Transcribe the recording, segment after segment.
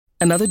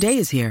Another day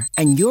is here,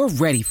 and you're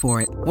ready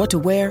for it. What to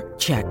wear?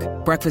 Check.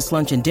 Breakfast,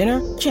 lunch, and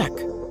dinner? Check.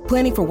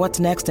 Planning for what's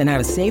next and how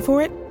to save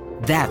for it?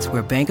 That's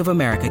where Bank of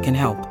America can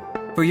help.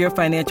 For your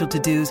financial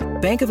to-dos,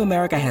 Bank of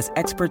America has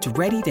experts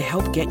ready to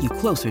help get you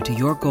closer to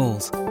your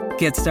goals.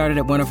 Get started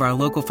at one of our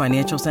local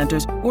financial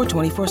centers or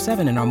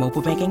 24/7 in our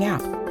mobile banking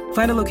app.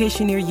 Find a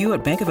location near you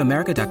at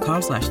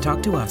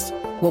bankofamerica.com/talktous.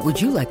 What would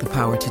you like the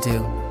power to do?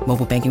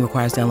 Mobile banking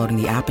requires downloading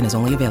the app and is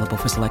only available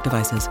for select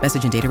devices.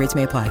 Message and data rates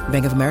may apply.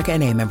 Bank of America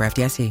N.A., member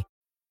FDIC.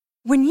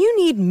 When you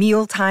need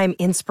mealtime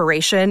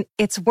inspiration,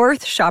 it's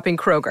worth shopping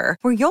Kroger,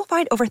 where you'll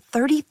find over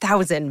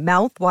 30,000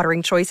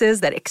 mouth-watering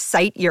choices that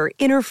excite your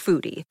inner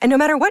foodie. And no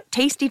matter what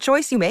tasty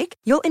choice you make,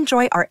 you'll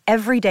enjoy our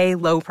everyday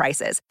low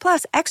prices,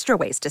 plus extra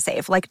ways to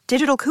save, like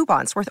digital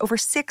coupons worth over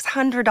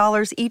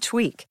 $600 each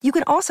week. You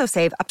can also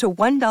save up to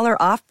 $1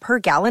 off per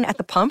gallon at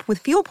the pump with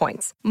fuel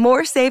points.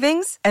 More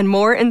savings and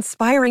more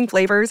inspiring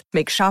flavors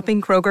make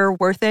shopping Kroger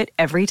worth it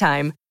every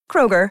time.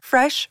 Kroger,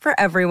 fresh for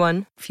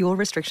everyone. Fuel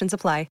restrictions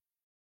apply.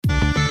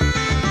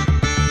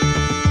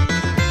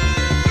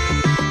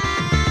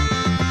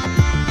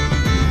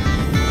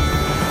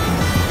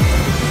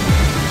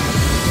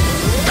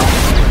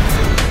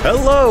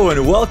 Hello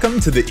and welcome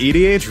to the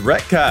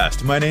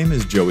EDHRECast. My name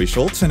is Joey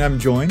Schultz and I'm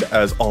joined,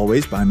 as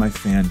always, by my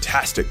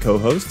fantastic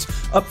co-hosts.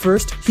 Up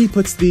first, he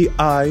puts the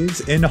I's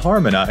in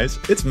harmonize.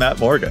 It's Matt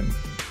Morgan.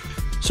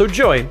 So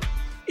Joey,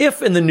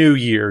 if in the new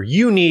year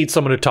you need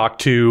someone to talk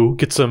to,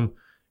 get some,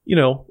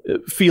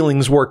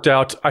 feelings worked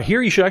out, I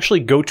hear you should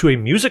actually go to a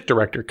music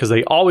director because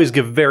they always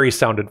give very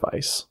sound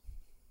advice.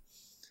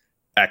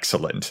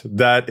 Excellent.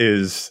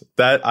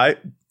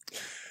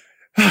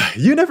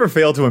 You never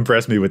fail to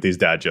impress me with these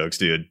dad jokes,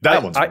 dude.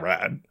 That one's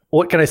rad.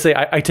 What can I say?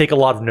 I take a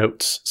lot of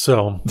notes,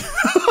 so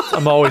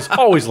I'm always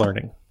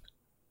learning.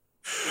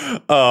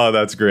 Oh,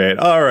 that's great.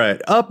 All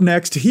right. Up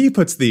next, he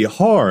puts the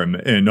harm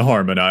in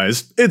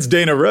harmonize. It's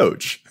Dana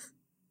Roach.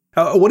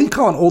 What do you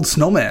call an old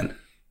snowman?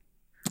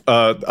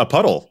 A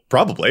puddle,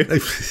 probably.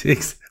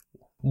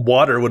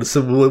 Water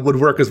would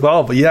work as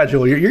well. But yeah,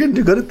 Joel, you're getting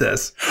too good at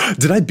this.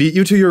 Did I beat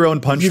you to your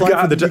own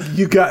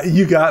punchline?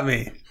 You got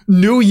me.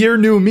 New year,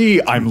 new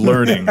me. I'm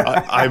learning.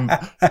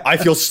 I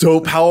feel so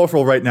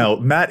powerful right now.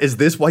 Matt, is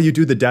this why you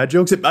do the dad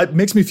jokes? It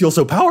makes me feel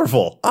so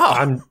powerful.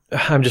 I'm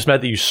just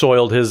mad that you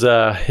soiled his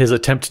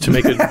attempt to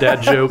make a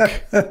dad joke.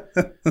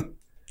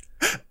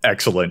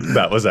 Excellent.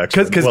 That was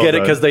excellent.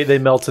 Because they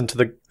melt into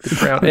the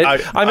ground.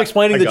 I'm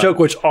explaining the joke,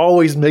 which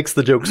always makes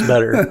the jokes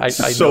better.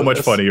 So much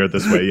funnier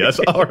this way. Yes.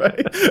 All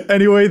right.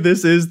 Anyway,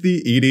 this is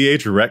the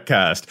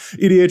EDHRECast.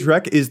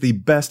 EDHREC is the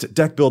best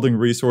deck building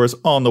resource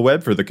on the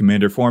web for the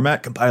Commander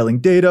format, compiling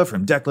data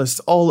from deck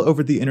lists all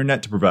over the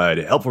internet to provide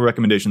helpful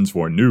recommendations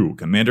for new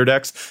Commander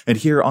decks. And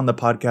here on the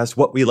podcast,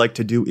 what we like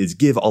to do is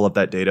give all of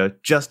that data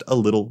just a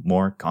little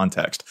more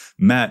context.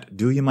 Matt,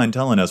 do you mind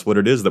telling us what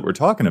it is that we're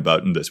talking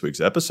about in this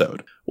week's episode?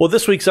 Well,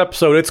 this week's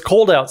episode, it's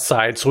cold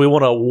outside, so we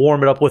want to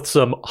warm it up with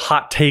some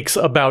hot takes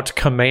about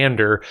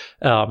Commander.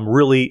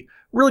 Really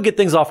get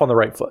things off on the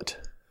right foot.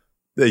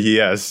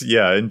 Yes,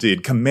 yeah,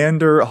 indeed.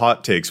 Commander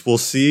hot takes. We'll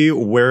see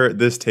where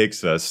this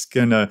takes us.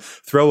 Gonna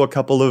throw a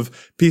couple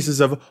of pieces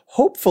of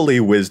hopefully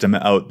wisdom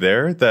out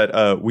there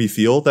that we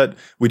feel that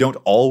we don't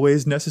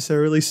always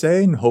necessarily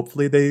say, and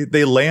hopefully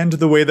they land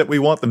the way that we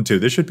want them to.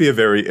 This should be a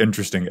very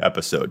interesting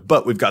episode,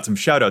 but we've got some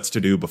shout outs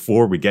to do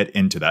before we get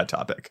into that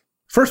topic.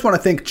 First, want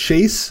to thank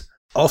Chase,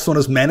 also known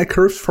as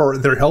Manicurves, for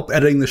their help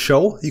editing the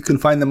show. You can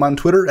find them on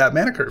Twitter at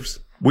Manicurves.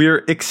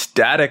 We're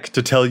ecstatic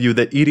to tell you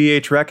that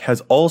EDHREC has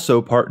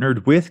also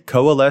partnered with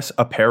Coalesce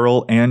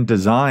Apparel and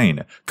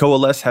Design.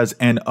 Coalesce has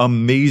an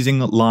amazing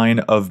line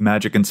of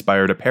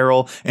Magic-inspired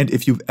apparel, and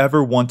if you've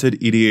ever wanted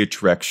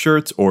EDHREC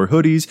shirts or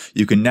hoodies,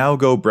 you can now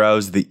go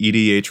browse the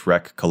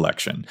EDHREC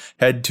collection.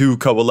 Head to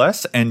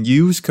Coalesce and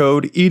use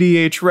code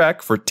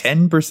EDHREC for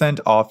 10%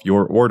 off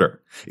your order.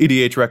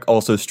 EDHREC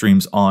also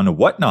streams on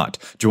Whatnot.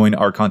 Join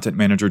our content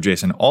manager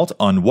Jason Alt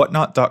on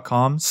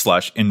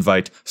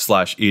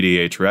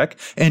whatnot.com/invite/EDHREC.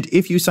 And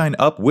if you sign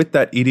up with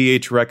that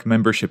EDHREC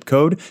membership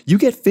code, you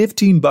get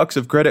 $15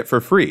 of credit for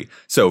free.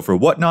 So for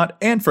Whatnot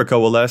and for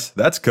Coalesce,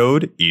 that's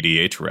code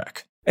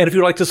EDHREC. And if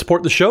you'd like to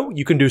support the show,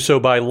 you can do so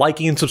by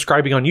liking and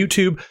subscribing on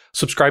YouTube,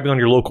 subscribing on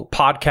your local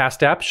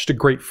podcast app. It's just a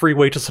great free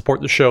way to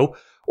support the show.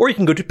 Or you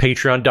can go to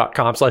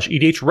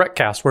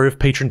patreon.com/EDHRECast, where we have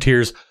patron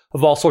tiers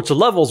of all sorts of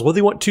levels, whether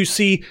you want to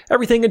see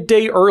everything a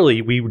day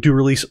early. We do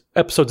release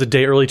episodes a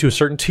day early to a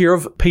certain tier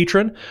of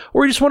patron,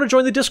 or you just want to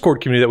join the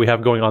Discord community that we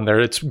have going on there.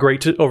 It's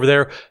great over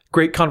there.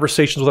 Great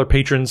conversations with our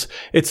patrons.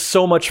 It's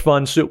so much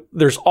fun. So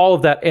there's all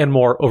of that and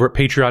more over at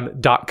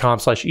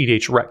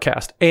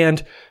patreon.com/EDHRECast.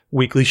 And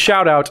weekly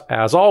shout out,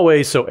 as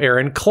always. So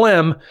Aaron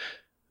Clem,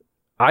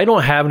 I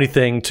don't have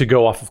anything to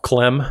go off of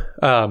Clem.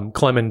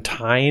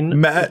 Clementine.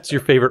 Matt. It's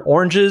your favorite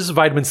oranges.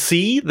 Vitamin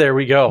C. There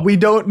we go. We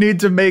don't need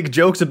to make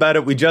jokes about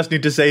it. We just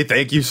need to say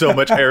thank you so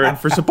much, Aaron,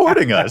 for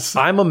supporting us.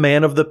 I'm a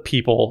man of the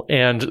people,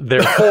 and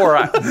therefore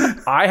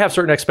I have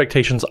certain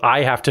expectations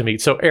I have to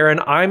meet. So, Aaron,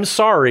 I'm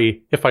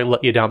sorry if I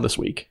let you down this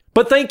week.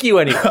 But thank you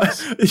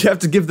anyways. You have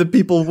to give the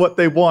people what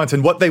they want,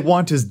 and what they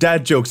want is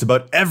dad jokes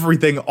about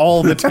everything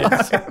all the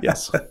time.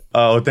 Yes.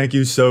 Oh, thank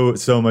you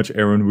so much,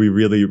 Aaron. We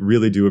really,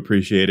 really do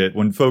appreciate it.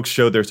 When folks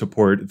show their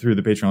support through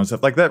the Patreon and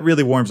stuff, like that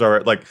really warms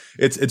our, like,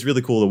 it's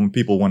really cool when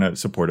people want to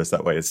support us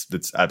that way.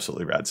 It's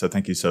absolutely rad. So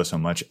thank you so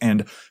much.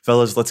 And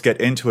fellas, let's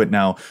get into it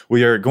now.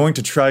 We are going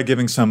to try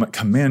giving some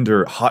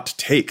Commander hot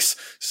takes.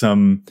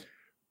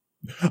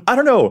 I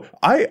don't know.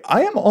 I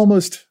am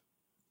almost...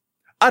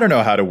 I don't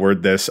know how to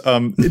word this.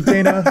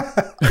 Dana,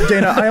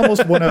 I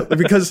almost want to,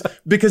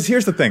 because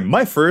here's the thing.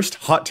 My first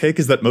hot take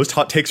is that most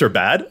hot takes are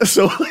bad.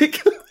 So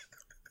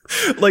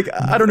like,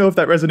 I don't know if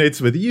that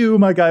resonates with you,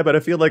 my guy, but I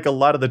feel like a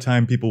lot of the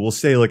time people will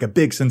say like a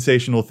big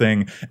sensational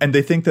thing and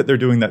they think that they're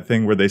doing that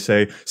thing where they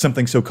say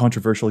something so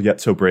controversial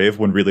yet so brave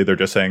when really they're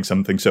just saying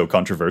something so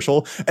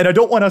controversial. And I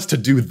don't want us to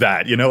do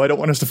that. You know, I don't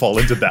want us to fall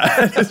into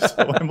that. So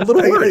I'm a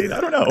little worried. I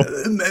don't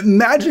know.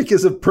 Magic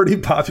is a pretty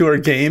popular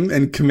game,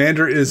 and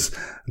Commander is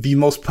the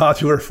most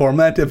popular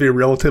format of a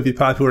relatively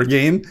popular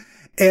game.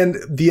 And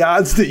the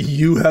odds that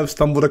you have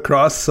stumbled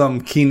across some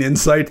keen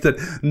insight that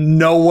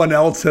no one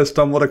else has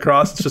stumbled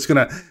across, it's just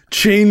going to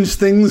change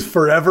things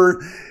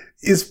forever,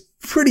 is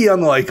pretty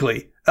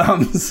unlikely.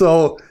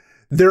 So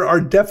there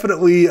are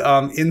definitely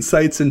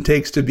insights and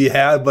takes to be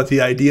had, but the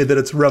idea that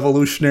it's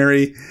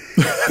revolutionary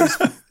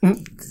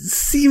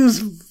seems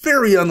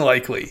very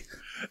unlikely.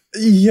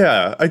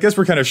 Yeah, I guess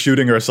we're kind of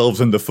shooting ourselves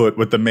in the foot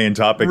with the main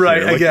topic right,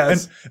 here. Like, I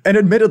guess. And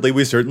admittedly,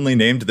 we certainly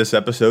named this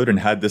episode and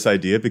had this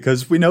idea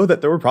because we know that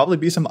there will probably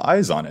be some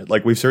eyes on it.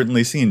 Like, we've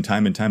certainly seen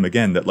time and time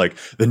again that, like,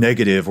 the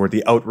negative or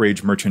the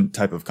outrage merchant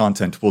type of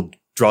content will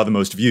draw the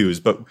most views.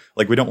 But,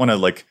 like, we don't want to,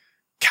 like,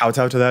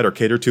 kowtow to that or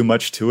cater too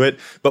much to it.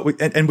 But we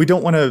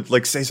don't want to,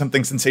 like, say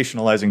something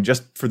sensationalizing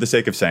just for the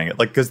sake of saying it.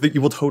 Like, because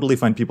you will totally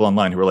find people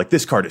online who are like,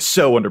 this card is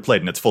so underplayed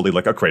and it's fully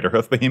like a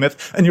Craterhoof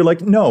behemoth. And you're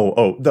like,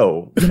 no,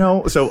 you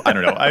know? So I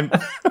don't know. I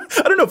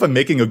don't know if I'm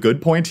making a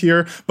good point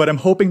here, but I'm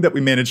hoping that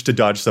we manage to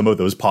dodge some of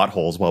those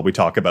potholes while we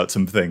talk about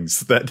some things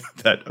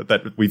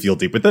that we feel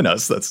deep within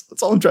us. That's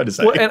all I'm trying to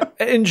say. Well,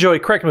 and Joey,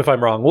 correct me if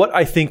I'm wrong. What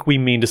I think we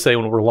mean to say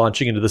when we're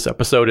launching into this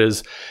episode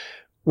is,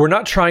 we're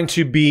not trying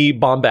to be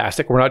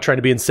bombastic. We're not trying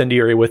to be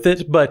incendiary with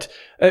it. But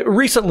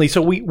recently,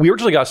 so we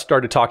originally got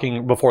started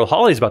talking before the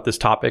holidays about this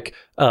topic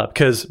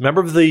because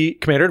member of the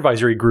Commander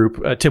Advisory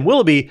Group, Tim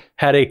Willoughby,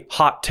 had a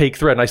hot take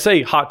thread. And I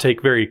say hot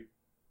take very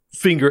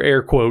finger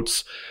air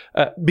quotes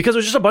because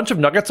there's just a bunch of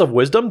nuggets of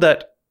wisdom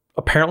that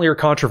apparently are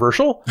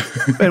controversial.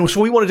 And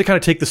so we wanted to kind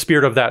of take the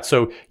spirit of that.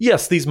 So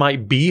yes, these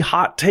might be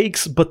hot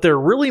takes, but they're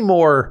really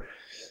more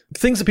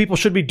things that people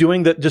should be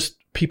doing that just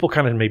people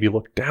kind of maybe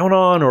look down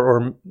on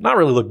or not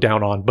really look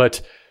down on,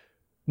 but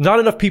not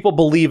enough people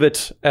believe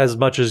it as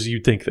much as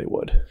you'd think they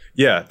would.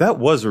 Yeah, that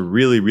was a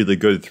really, really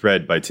good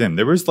thread by Tim.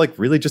 There was like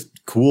really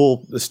just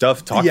cool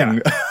stuff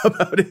talking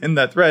about it in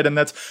that thread. And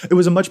it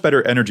was a much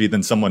better energy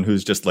than someone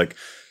who's just like,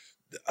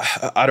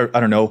 I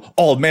don't know,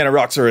 all mana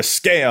rocks are a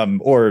scam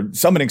or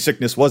summoning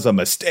sickness was a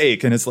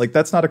mistake. And it's like,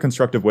 that's not a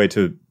constructive way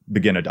to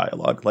begin a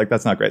dialogue. Like,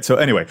 that's not great. So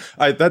anyway,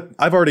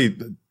 I've already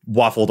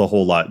waffled a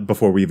whole lot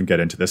before we even get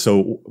into this.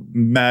 So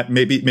Matt,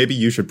 maybe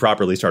you should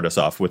properly start us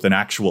off with an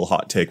actual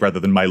hot take rather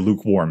than my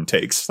lukewarm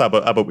takes. How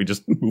about we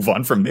just move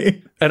on from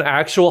me? An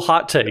actual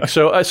hot take.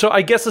 So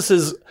I guess this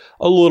is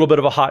a little bit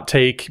of a hot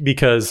take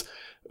because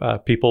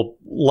people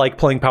like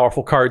playing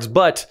powerful cards,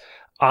 but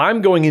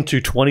I'm going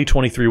into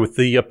 2023 with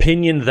the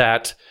opinion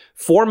that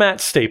format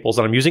staples,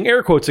 and I'm using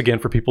air quotes again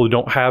for people who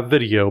don't have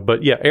video,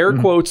 but yeah, air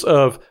quotes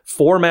of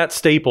format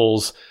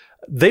staples,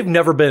 they've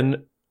never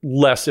been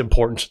less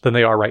important than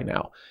they are right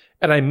now.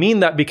 And I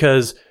mean that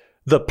because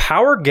the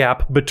power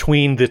gap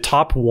between the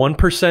top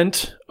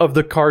 1% of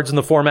the cards in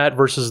the format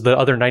versus the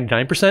other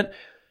 99%,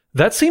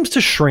 that seems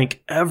to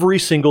shrink every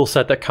single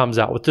set that comes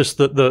out with just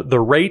the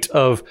rate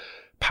of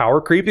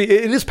power creep. It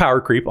is power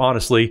creep,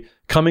 honestly,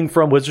 coming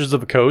from Wizards of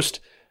the Coast.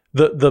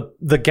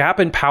 The gap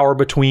in power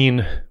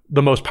between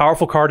the most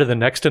powerful card and the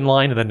next in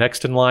line and the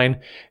next in line,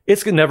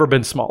 it's never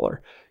been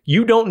smaller.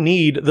 You don't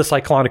need the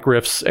Cyclonic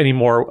Rifts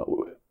anymore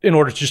in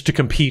order just to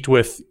compete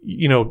with,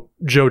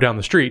 Joe down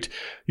the street.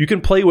 You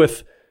can play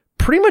with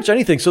pretty much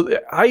anything. So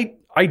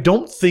I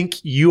don't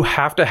think you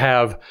have to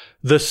have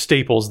the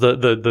staples,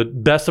 the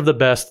best of the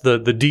best, the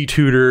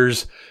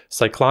D-Tutors,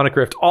 Cyclonic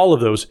Rift, all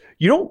of those.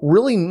 You don't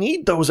really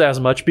need those as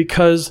much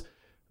because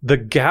the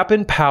gap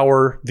in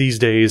power these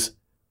days,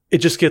 it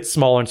just gets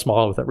smaller and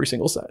smaller with every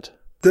single set.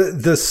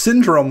 The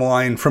syndrome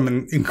line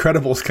from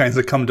Incredibles kinds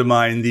that come to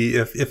mind.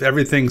 If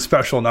everything's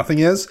special, nothing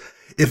is.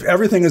 If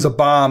everything is a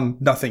bomb,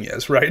 nothing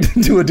is, right?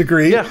 To a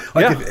degree. Yeah.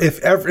 If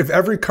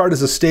every card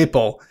is a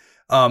staple,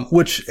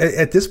 which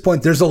at this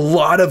point, there's a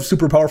lot of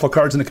super powerful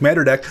cards in the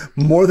Commander deck,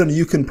 more than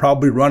you can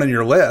probably run in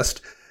your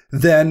list,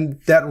 then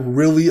that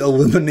really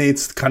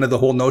eliminates kind of the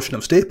whole notion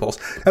of staples.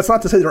 That's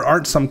not to say there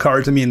aren't some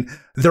cards. I mean,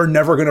 they're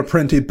never going to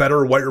print a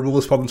better white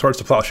removal spell than Swords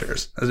to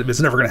Plowshares.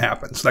 It's never going to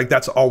happen. So,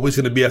 that's always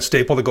going to be a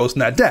staple that goes in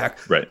that deck.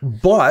 Right.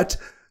 But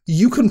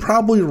you can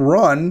probably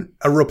run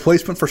a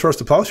replacement for Source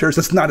to Plowshares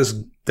that's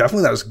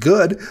definitely not as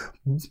good,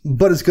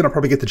 but it's going to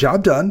probably get the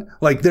job done.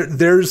 Like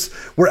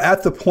we're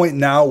at the point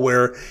now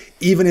where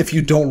even if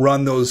you don't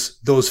run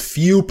those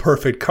few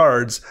perfect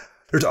cards,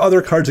 there's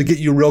other cards that get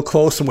you real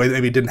close in a way that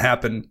maybe didn't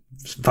happen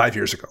 5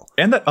 years ago.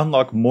 And that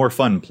unlock more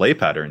fun play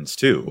patterns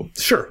too.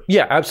 Sure.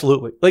 Yeah,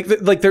 absolutely.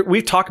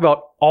 We talk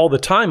about all the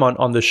time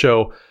on the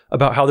show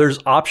about how there's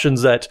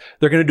options that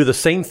they're going to do the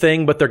same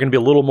thing, but they're going to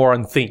be a little more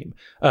on theme.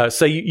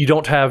 Say you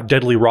don't have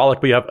Deadly Rollick,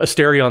 but you have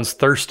Astarion's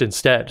Thirst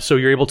instead. So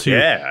you're able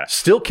to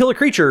still kill a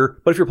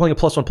creature, but if you're playing a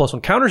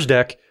 +1/+1 counters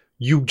deck,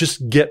 you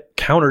just get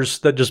counters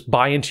that just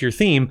buy into your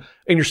theme,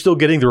 and you're still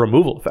getting the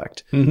removal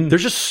effect. Mm-hmm.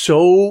 There's just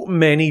so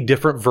many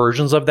different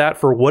versions of that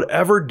for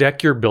whatever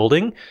deck you're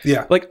building.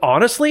 Yeah. Like,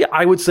 honestly,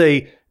 I would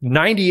say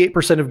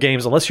 98% of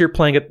games, unless you're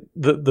playing at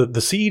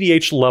the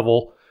CEDH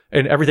level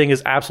and everything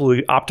is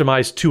absolutely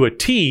optimized to a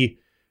T,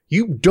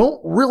 you don't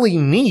really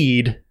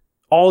need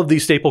all of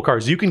these staple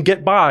cards. You can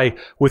get by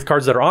with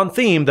cards that are on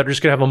theme that are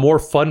just going to have a more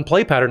fun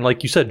play pattern,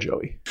 like you said,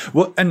 Joey.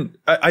 Well, and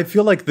I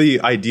feel like the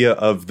idea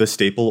of the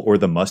staple or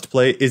the must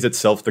play is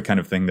itself the kind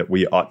of thing that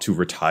we ought to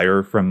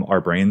retire from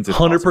our brains.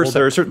 100%.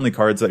 There are certainly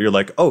cards that you're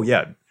like, oh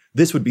yeah,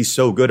 this would be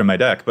so good in my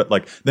deck. But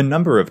like the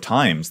number of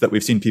times that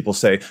we've seen people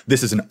say,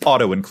 this is an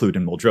auto include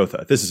in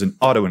Muldrotha. This is an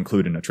auto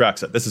include in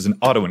Atraxa. This is an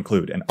auto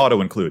include and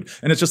auto include.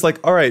 And it's just like,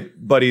 all right,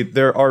 buddy,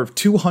 there are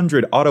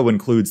 200 auto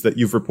includes that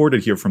you've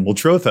reported here from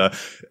Muldrotha.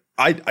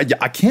 I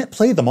can't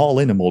play them all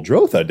in a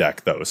Muldrotha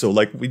deck, though. So,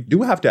 like, we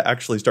do have to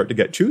actually start to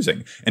get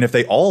choosing. And if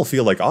they all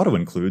feel like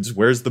auto-includes,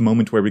 where's the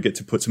moment where we get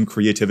to put some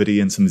creativity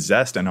and some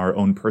zest and our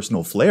own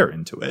personal flair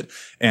into it?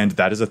 And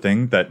that is a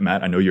thing that,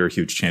 Matt, I know you're a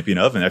huge champion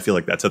of, and I feel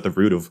like that's at the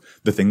root of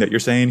the thing that you're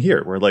saying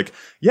here. Where, like,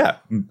 yeah,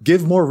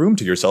 give more room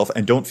to yourself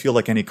and don't feel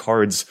like any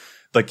cards...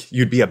 Like,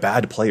 you'd be a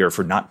bad player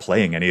for not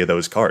playing any of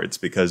those cards,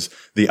 because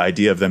the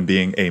idea of them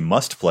being a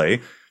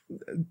must-play...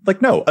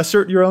 Like, no,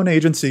 assert your own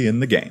agency in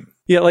the game.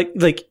 Yeah,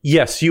 like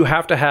yes, you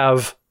have to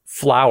have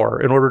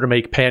flour in order to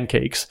make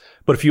pancakes.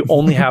 But if you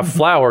only have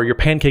flour, your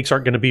pancakes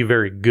aren't going to be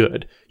very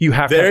good. You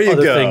have to have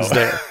other things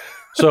there.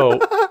 So,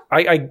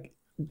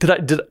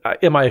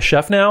 am I a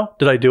chef now?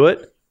 Did I do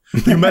it?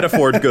 You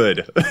metaphored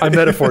good. I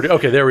metaphored.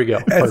 Okay, there we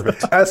go.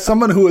 Perfect. As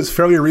someone who has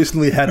fairly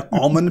recently had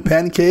almond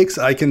pancakes,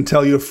 I can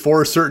tell you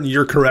for certain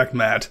you're correct,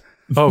 Matt.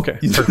 Okay.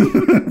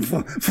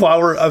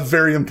 Flour, a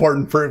very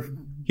important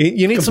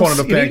You need some.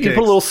 You need to put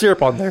a little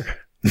syrup on there.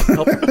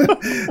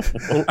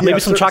 Maybe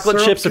some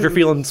chocolate chips if you're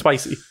feeling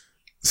spicy.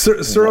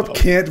 Syrup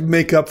can't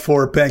make up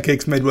for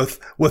pancakes made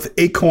with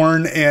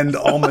acorn and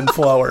almond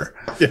flour.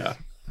 Yeah.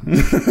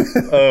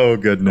 Oh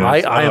goodness!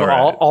 I am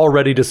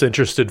already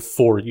disinterested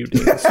for you,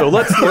 Dan. So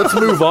let's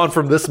move on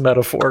from this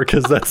metaphor,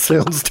 because that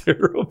sounds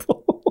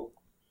terrible.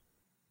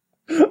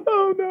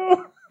 Oh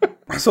no!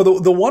 So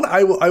the one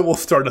I will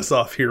start us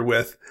off here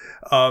with.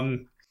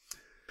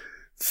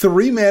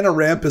 3 mana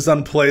ramp is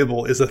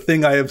unplayable is a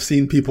thing I have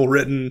seen people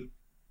written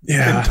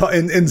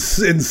and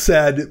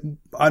said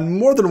on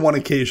more than one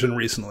occasion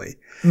recently.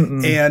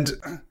 Mm-mm. And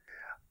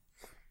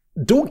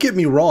don't get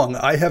me wrong,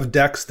 I have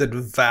decks that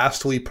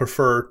vastly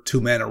prefer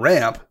 2 mana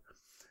ramp.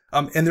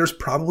 And there's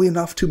probably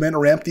enough 2 mana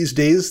ramp these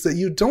days that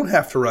you don't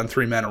have to run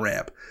 3 mana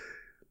ramp.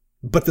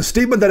 But the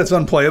statement that it's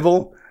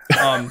unplayable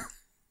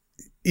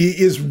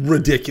is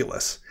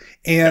ridiculous.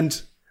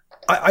 And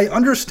I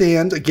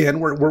understand, again,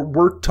 we're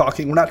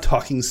not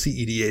talking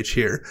CEDH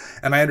here,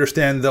 and I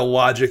understand the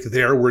logic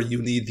there where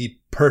you need the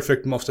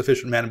perfect, most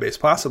efficient mana base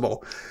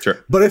possible.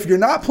 Sure. But if you're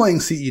not playing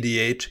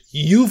CEDH,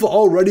 you've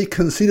already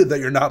conceded that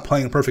you're not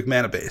playing a perfect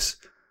mana base.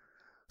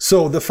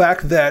 So the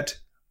fact that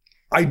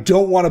I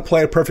don't want to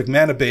play a perfect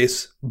mana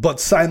base, but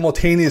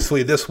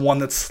simultaneously this one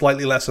that's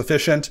slightly less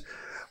efficient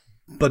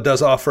but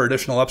does offer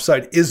additional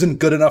upside isn't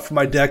good enough for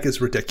my deck is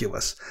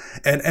ridiculous.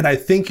 And I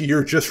think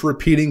you're just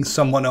repeating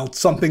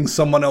something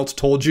someone else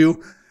told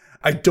you.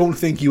 I don't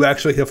think you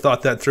actually have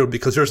thought that through,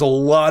 because there's a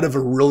lot of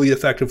really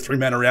effective 3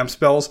 mana ramp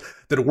spells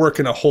that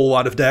work in a whole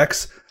lot of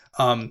decks.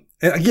 And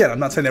again, I'm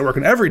not saying they work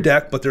in every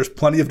deck, but there's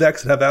plenty of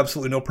decks that have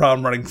absolutely no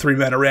problem running 3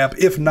 mana ramp,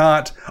 if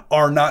not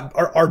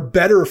are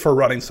better for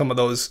running some of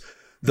those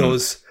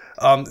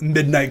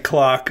Midnight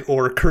Clock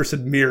or Cursed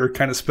Mirror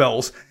kind of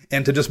spells.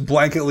 And to just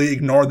blanketly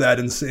ignore that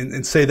and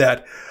say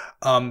that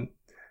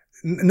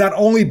not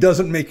only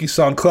doesn't make you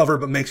sound clever,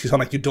 but makes you sound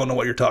like you don't know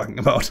what you're talking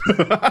about.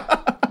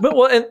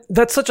 And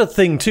that's such a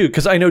thing too,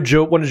 because I know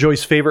one of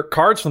Joey's favorite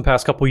cards from the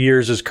past couple of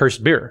years is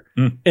Cursed Mirror,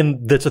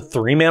 and that's a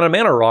 3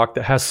 mana rock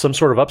that has some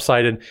sort of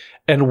upside.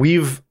 And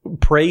we've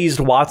praised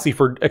WotC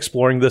for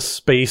exploring this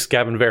space.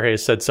 Gavin Verhey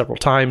has said several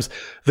times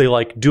they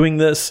like doing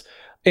this,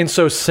 and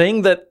so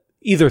saying that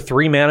either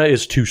 3 mana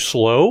is too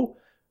slow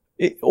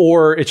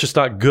or it's just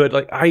not good.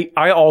 Like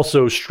I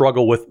also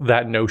struggle with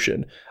that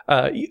notion.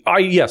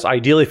 Yes,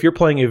 ideally, if you're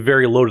playing a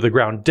very low to the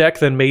ground deck,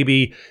 then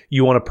maybe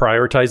you want to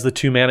prioritize the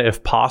 2 mana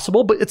if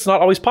possible, but it's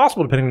not always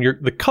possible depending on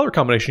the color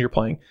combination you're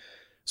playing.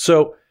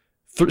 So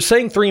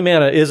saying 3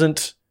 mana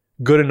isn't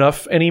good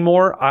enough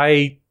anymore,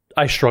 I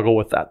I struggle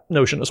with that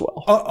notion as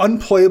well.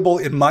 Unplayable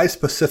in my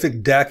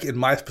specific deck, in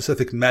my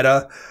specific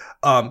meta,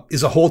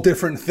 is a whole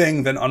different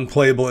thing than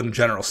unplayable in a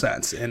general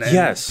sense. And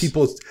yes,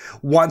 people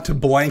want to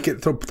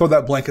throw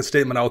that blanket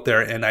statement out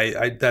there, and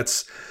I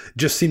that's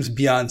just seems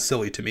beyond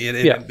silly to me. And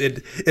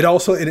it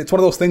also, and it's one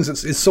of those things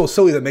that's so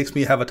silly that makes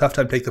me have a tough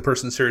time take the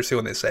person seriously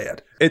when they say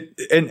it.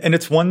 And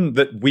it's one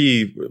that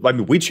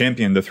we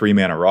champion the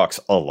 3-mana rocks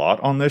a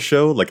lot on this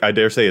show. Like, I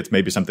dare say it's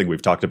maybe something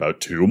we've talked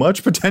about too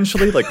much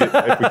potentially. Like,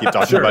 if we keep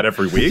talking about it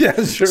every week.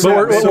 Yeah,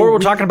 sure. But we're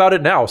talking about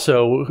it now.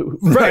 So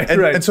right.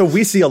 And so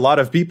we see a lot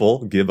of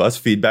people give us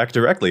feedback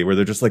directly where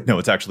they're just like, no,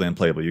 it's actually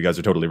unplayable. You guys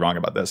are totally wrong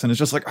about this. And it's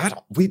just like,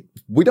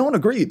 we don't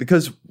agree,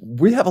 because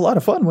we have a lot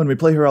of fun when we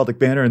play Heraldic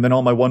Banner, and then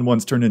all my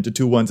 1/1s turn into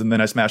 2/1s, and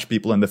then I smash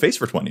people in the face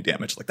for 20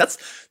 damage. Like,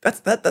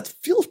 that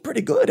feels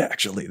pretty good,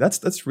 actually.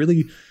 That's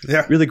really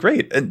really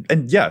great.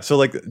 And yeah, so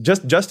like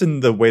just in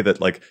the way that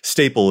like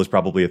staple is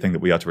probably a thing that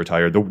we ought to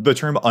retire. The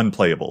term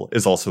unplayable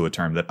is also a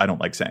term that I don't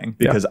like saying,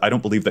 because I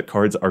don't believe that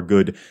cards are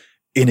good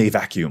in a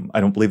vacuum. I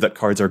don't believe that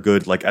cards are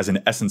good like as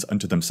an essence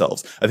unto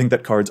themselves. I think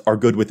that cards are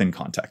good within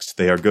context.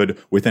 They are good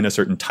within a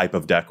certain type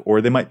of deck, or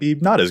they might be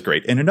not as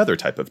great in another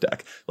type of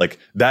deck. Like,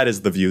 that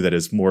is the view that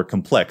is more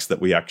complex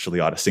that we actually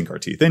ought to sink our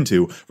teeth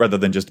into, rather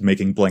than just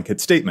making blanket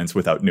statements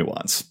without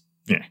nuance.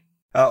 Yeah.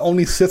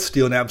 Only Sith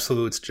steal in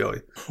absolutes,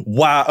 Joey.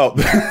 Wow.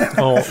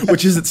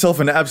 Which is itself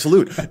an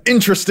absolute.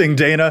 Interesting,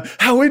 Dana.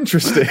 How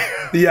interesting.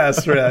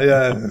 Yes, right,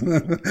 yeah.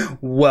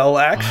 Well,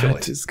 actually.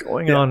 What is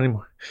going on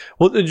anymore?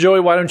 Well, Joey,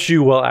 why don't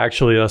you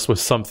actually us with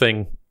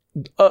something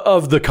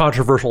of the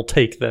controversial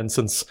take then,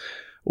 since,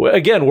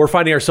 again, we're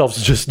finding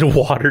ourselves just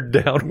watered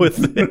down with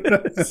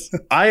this.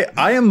 I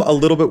am a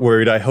little bit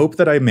worried. I hope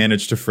that I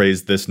manage to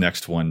phrase this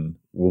next one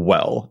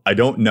well. I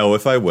don't know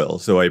if I will,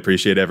 so I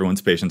appreciate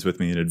everyone's patience with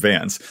me in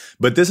advance.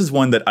 But this is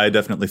one that I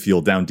definitely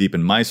feel down deep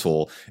in my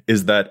soul,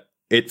 is that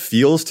it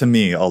feels to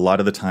me a lot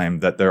of the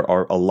time that there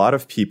are a lot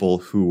of people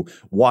who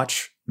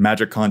watch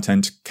Magic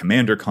content,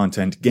 Commander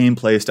content,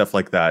 gameplay, stuff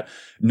like that,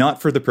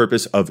 not for the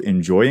purpose of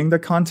enjoying the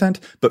content,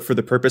 but for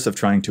the purpose of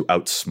trying to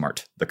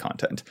outsmart the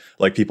content.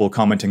 Like, people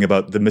commenting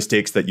about the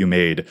mistakes that you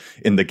made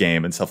in the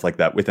game and stuff like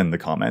that within the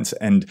comments.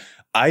 And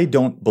I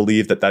don't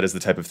believe that that is the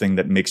type of thing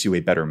that makes you a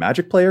better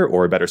Magic player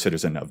or a better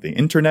citizen of the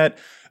internet.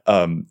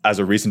 As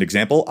a recent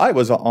example, I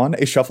was on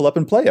a Shuffle Up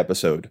and Play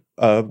episode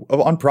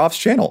on Prof's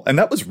channel, and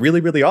that was really,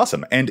 really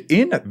awesome. And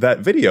in that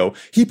video,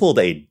 he pulled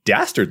a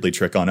dastardly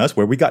trick on us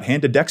where we got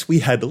handed decks we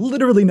had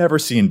literally never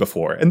seen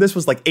before. And this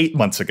was like 8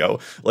 months ago,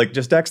 like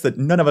just decks that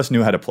none of us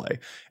knew how to play.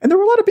 And there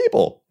were a lot of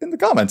people in the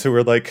comments who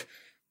were like,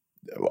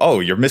 oh,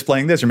 you're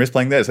misplaying this, you're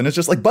misplaying this. And it's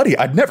just like, buddy,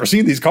 I'd never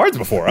seen these cards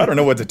before. I don't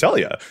know what to tell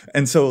you.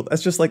 And so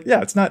that's just like,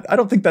 yeah, it's not, I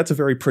don't think that's a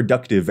very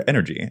productive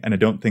energy. And I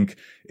don't think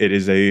it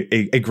is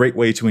a great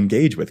way to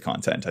engage with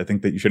content. I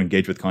think that you should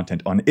engage with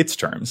content on its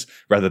terms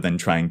rather than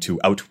trying to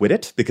outwit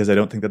it, because I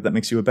don't think that that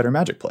makes you a better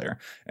Magic player.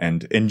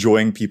 And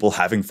enjoying people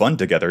having fun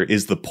together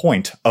is the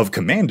point of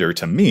Commander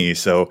to me.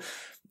 So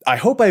I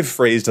hope I've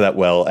phrased that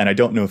well. And I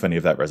don't know if any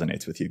of that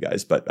resonates with you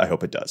guys, but I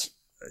hope it does.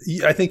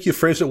 I think you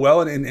phrased it well,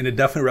 and it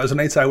definitely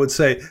resonates. I would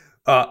say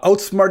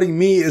outsmarting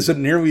me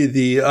isn't nearly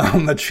the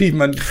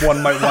achievement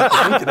one might want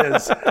to think it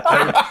is.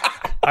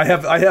 I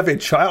have a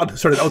child who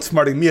started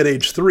outsmarting me at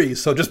age 3.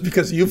 So just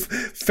because you've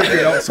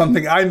figured out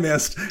something I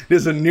missed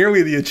isn't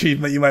nearly the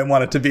achievement you might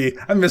want it to be.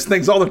 I miss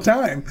things all the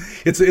time.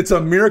 It's a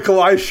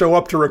miracle I show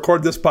up to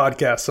record this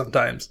podcast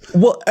sometimes.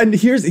 Well, and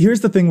here's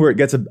the thing where it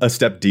gets a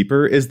step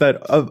deeper, is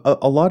that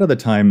a lot of the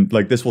time,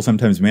 like, this will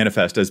sometimes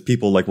manifest as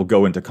people like will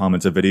go into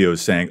comments of videos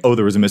saying, oh,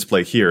 there was a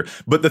misplay here.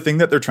 But the thing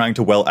that they're trying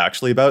to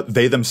actually about,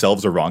 they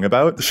themselves are wrong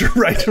about.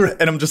 Right.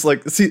 And I'm just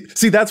like,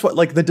 see, that's what,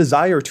 like, the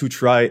desire to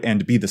try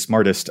and be the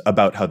smartest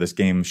about how this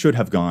game should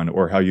have gone,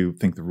 or how you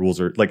think the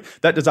rules are, like,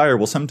 that desire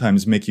will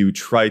sometimes make you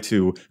try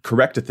to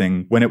correct a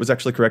thing when it was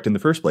actually correct in the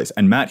first place.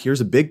 And Matt,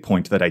 here's a big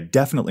point that I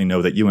definitely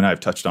know that you and I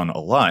have touched on a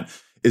lot,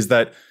 is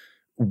that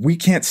we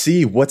can't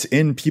see what's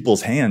in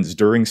people's hands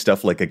during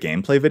stuff like a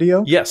gameplay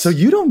video. Yes. So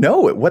you don't know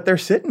what they're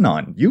sitting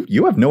on.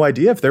 You have no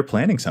idea if they're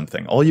planning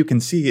something. All you can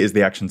see is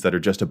the actions that are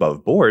just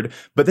above board,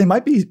 but they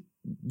might be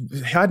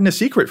hiding a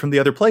secret from the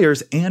other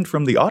players and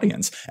from the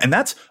audience. And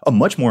that's a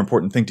much more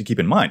important thing to keep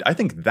in mind. I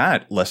think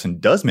that lesson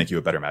does make you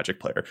a better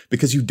Magic player,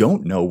 because you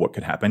don't know what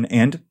could happen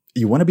and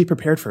you want to be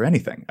prepared for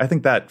anything. I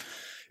think that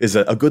is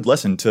a good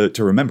lesson to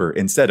remember,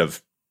 instead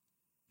of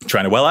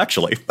trying to,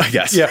 actually, I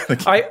guess. Yeah.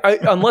 I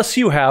unless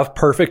you have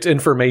perfect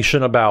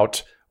information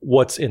about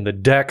what's in the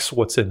decks,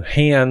 what's in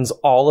hands,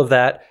 all of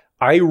that,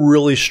 I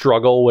really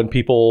struggle when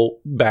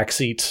people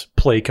backseat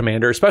play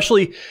Commander,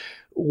 especially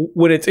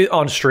when it's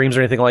on streams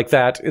or anything like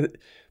that.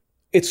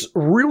 It's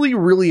really,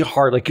 really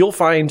hard. Like, you'll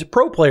find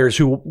pro players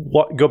who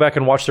go back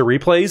and watch the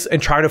replays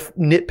and try to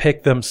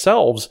nitpick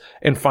themselves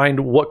and find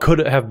what could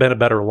have been a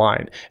better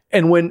line.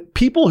 And when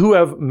people who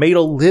have made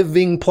a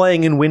living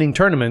playing and winning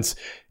tournaments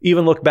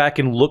even look back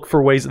and look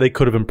for ways that they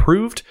could have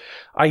improved,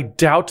 I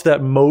doubt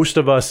that most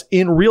of us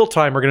in real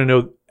time are going to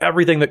know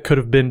everything that could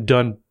have been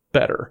done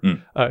better,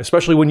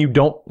 especially when you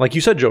don't, like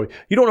you said, Joey,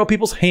 you don't know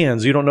people's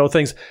hands, you don't know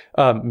things.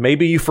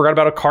 Maybe you forgot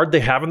about a card they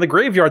have in the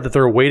graveyard that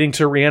they're waiting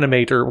to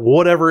reanimate or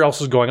whatever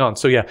else is going on.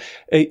 So yeah,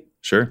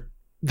 sure.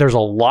 There's a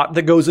lot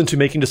that goes into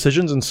making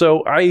decisions. And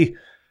so I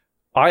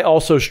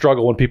also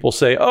struggle when people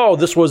say, oh,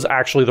 this was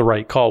actually the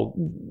right call.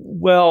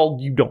 Well,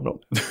 you don't know.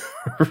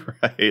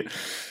 Right.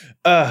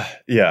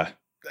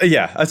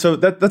 Yeah. So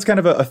that's kind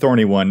of a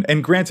thorny one.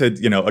 And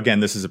granted, again,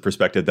 this is a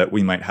perspective that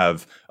we might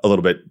have a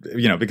little bit,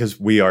 because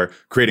we are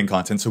creating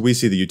content. So we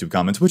see the YouTube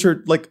comments, which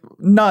are like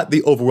not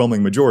the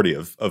overwhelming majority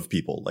of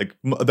people. Like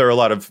there are a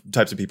lot of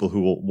types of people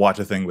who will watch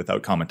a thing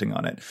without commenting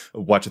on it,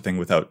 watch a thing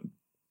without,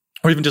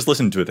 or even just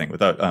listen to a thing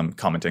without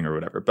commenting or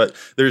whatever. But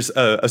there's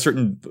a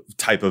certain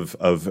type of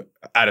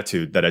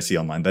attitude that I see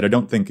online that I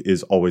don't think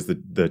is always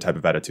the type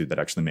of attitude that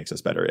actually makes us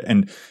better.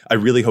 And I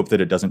really hope that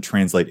it doesn't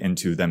translate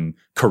into them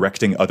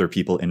correcting other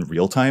people in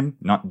real time.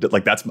 Not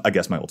like that's, I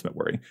guess, my ultimate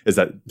worry is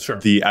that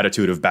the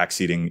attitude of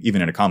backseating,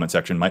 even in a comment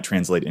section, might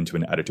translate into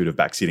an attitude of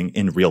backseating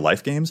in real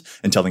life games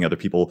and telling other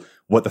people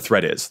what the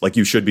threat is. Like,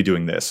 you should be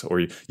doing this, or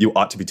you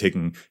ought to be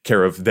taking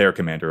care of their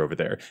commander over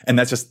there. And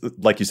that's just,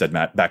 like you said,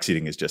 Matt,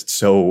 backseating is just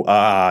so,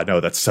 no,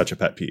 that's such a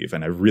pet peeve,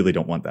 and I really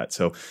don't want that.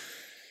 So,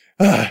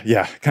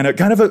 yeah, kind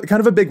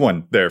of a big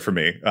one there for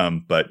me.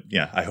 But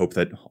yeah, I hope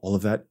that all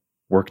of that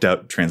worked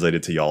out,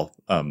 translated to y'all.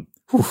 I'm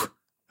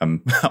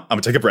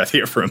gonna take a breath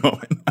here for a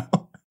moment.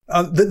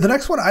 The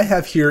next one I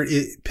have here,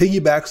 it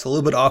piggybacks a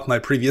little bit off my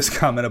previous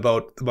comment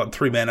about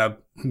 3 mana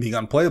being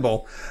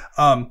unplayable.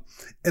 And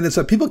it's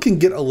that people can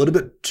get a little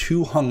bit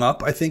too hung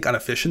up, I think, on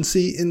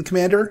efficiency in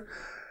Commander.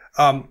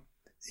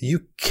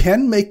 You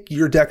can make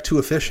your deck too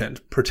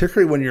efficient,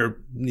 particularly when you're,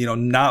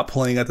 not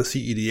playing at the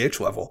CEDH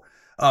level.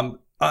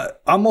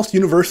 Almost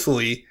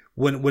universally,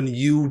 when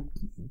you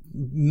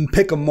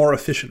pick a more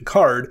efficient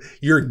card,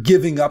 you're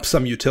giving up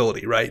some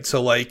utility, right?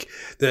 So like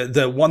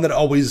the one that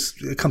always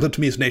comes up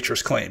to me is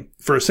Nature's Claim.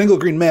 For a single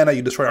green mana,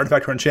 you destroy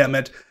artifact or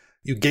enchantment,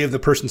 you gave the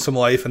person some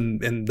life,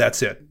 and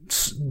that's it.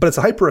 But it's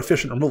a hyper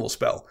efficient removal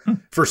spell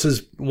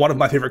versus one of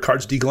my favorite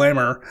cards,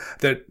 Deglamour,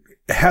 that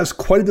has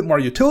quite a bit more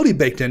utility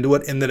baked into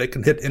it in that it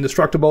can hit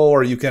indestructible,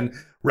 or you can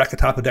wreck a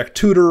top of deck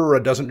tutor, or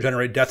it doesn't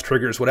generate death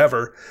triggers,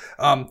 whatever.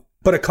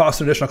 But it costs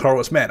an additional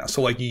colorless mana.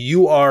 So like,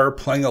 you are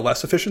playing a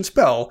less efficient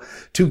spell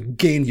to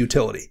gain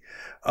utility.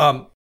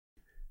 I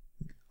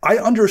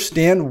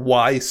understand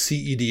why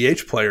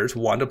CEDH players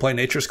want to play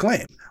Nature's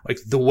Claim. Like,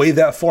 the way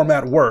that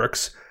format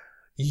works,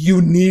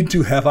 you need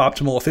to have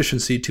optimal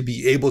efficiency to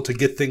be able to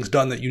get things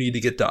done that you need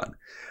to get done.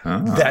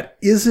 That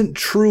isn't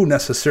true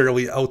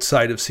necessarily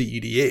outside of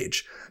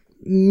CEDH.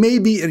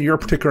 Maybe in your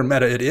particular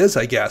meta it is,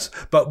 I guess.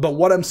 But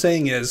what I'm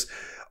saying is,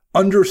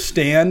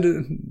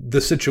 understand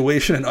the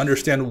situation and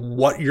understand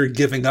what you're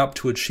giving up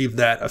to achieve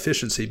that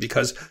efficiency,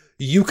 because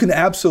you can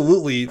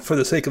absolutely, for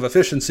the sake of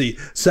efficiency,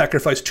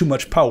 sacrifice too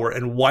much power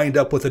and wind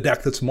up with a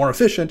deck that's more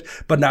efficient,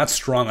 but not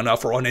strong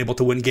enough or unable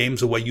to win games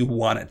the way you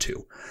want it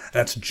to.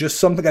 That's just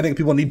something I think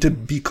people need to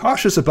be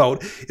cautious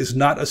about, is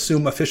not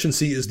assume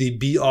efficiency is the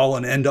be all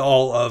and end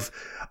all of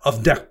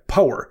deck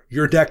power.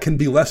 Your deck can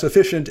be less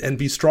efficient and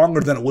be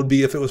stronger than it would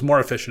be if it was more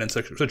efficient in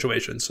such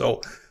situations.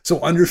 So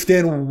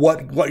understand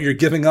what you're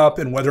giving up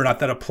and whether or not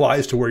that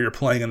applies to where you're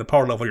playing and the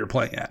power level you're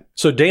playing at.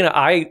 So Dana,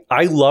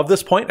 I love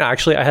this point.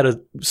 Actually, I had a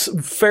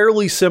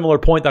fairly similar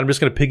point that I'm just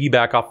going to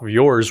piggyback off of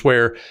yours,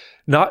 where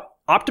not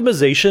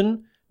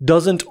optimization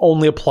doesn't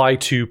only apply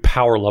to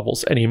power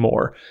levels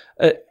anymore.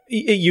 It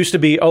used to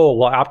be, I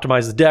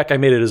optimized the deck, I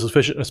made it as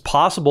efficient as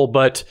possible,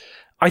 but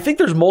I think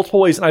there's multiple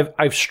ways, and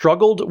I've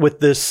struggled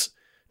with this,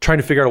 trying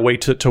to figure out a way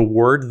to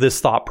word this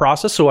thought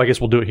process. So I guess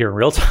we'll do it here in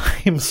real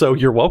time. So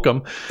you're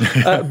welcome.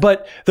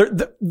 But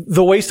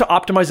the ways to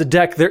optimize a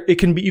deck, you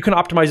can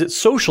optimize it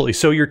socially.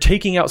 So you're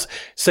taking out,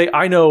 say,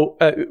 I know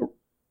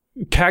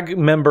CAG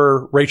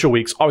member Rachel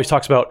Weeks always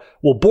talks about,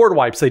 board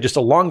wipes, they just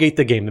elongate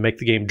the game, they make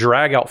the game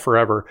drag out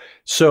forever.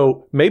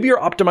 So maybe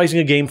you're optimizing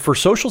a game for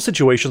social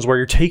situations where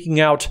you're taking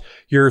out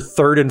your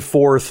 3rd and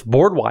 4th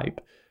board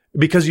wipe,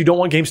 because you don't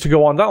want games to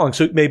go on that long.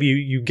 So maybe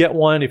you get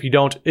one. If you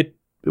don't,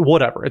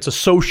 whatever. It's a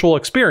social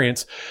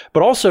experience.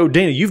 But also,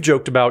 Dana, you've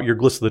joked about your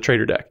Glissa the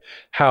Trader deck,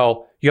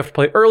 how you have to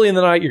play early in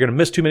the night, you're going to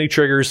miss too many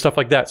triggers, stuff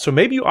like that. So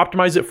maybe you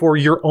optimize it for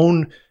your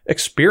own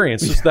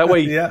experience. So that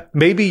way,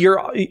 maybe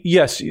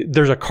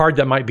there's a card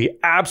that might be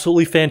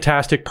absolutely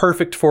fantastic,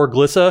 perfect for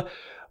Glissa,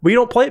 but you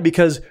don't play it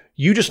because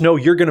you just know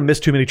you're going to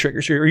miss too many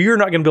triggers, or you're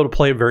not going to be able to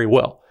play it very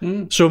well.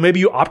 So maybe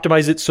you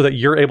optimize it so that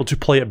you're able to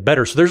play it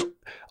better. So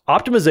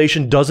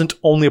optimization doesn't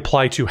only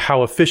apply to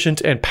how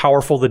efficient and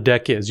powerful the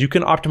deck is. You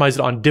can optimize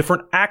it on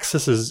different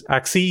axes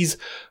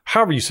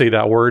however you say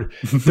that word.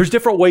 There's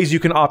different ways you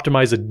can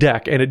optimize a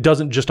deck, and it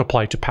doesn't just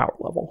apply to power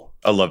level.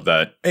 I love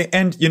that.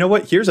 And you know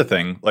what? Here's a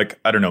thing. Like,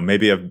 I don't know,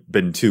 maybe I've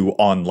been too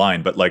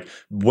online, but like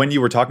when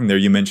you were talking there,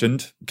 you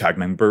mentioned CAG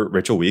member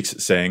Rachel Weeks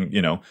saying,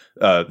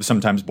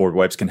 sometimes board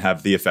wipes can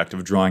have the effect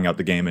of drawing out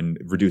the game and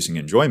reducing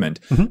enjoyment.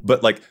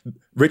 But like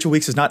Rachel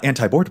Weeks is not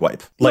anti-board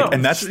wipe.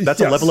 And that's yes.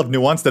 A level of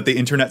nuance that the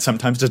internet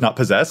sometimes does not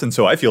possess. And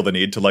so I feel the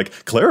need to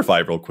like clarify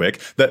real quick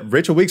that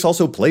Rachel Weeks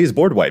also plays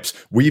board wipes.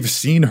 We've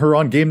seen her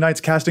on game nights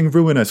casting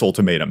ruinous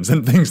ultimatums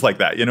and things like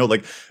that,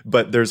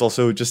 but there's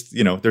also just,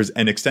 there's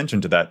an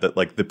extension to that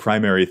like the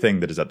primary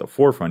thing that is at the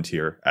forefront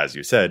here, as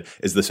you said,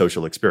 is the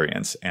social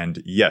experience. And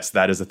yes,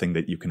 that is a thing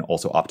that you can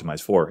also optimize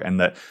for, and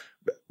that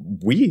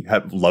we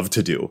love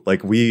to do.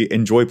 Like, we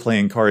enjoy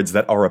playing cards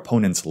that our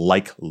opponents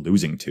like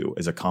losing to,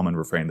 is a common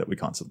refrain that we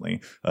constantly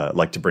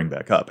like to bring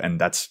back up. And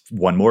that's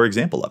one more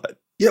example of it.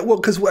 Yeah, well,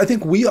 because I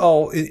think we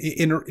all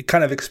in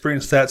kind of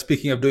experienced that,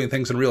 speaking of doing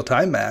things in real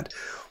time, Matt,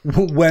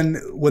 when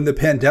the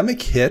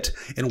pandemic hit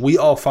and we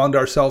all found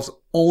ourselves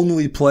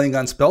only playing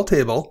on Spell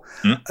Table,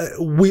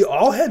 we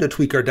all had to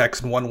tweak our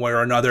decks in one way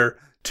or another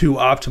to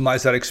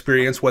optimize that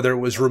experience, whether it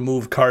was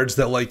remove cards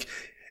that like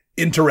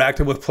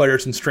interacted with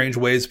players in strange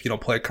ways,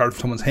 play a card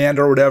from someone's hand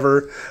or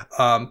whatever,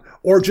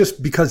 or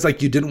just because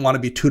like you didn't want to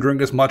be tutoring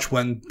as much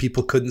when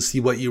people couldn't see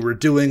what you were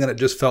doing and it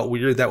just felt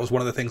weird. That was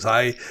one of the things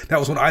that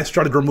was when I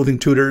started removing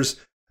tutors.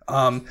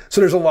 So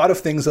there's a lot of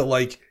things that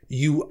like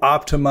you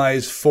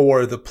optimize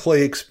for the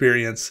play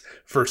experience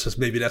versus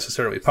maybe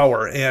necessarily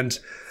power. And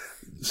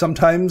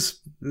sometimes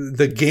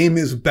the game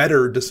is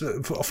better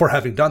for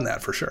having done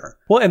that, for sure.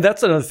 Well, and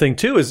that's another thing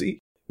too, is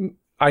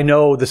I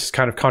know this is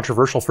kind of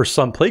controversial for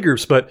some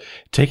playgroups, but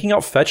taking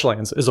out fetch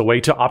lands is a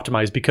way to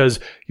optimize, because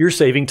you're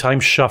saving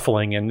time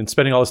shuffling and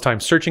spending all this time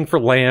searching for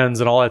lands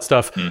and all that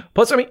stuff.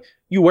 Plus, I mean,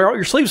 you wear out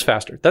your sleeves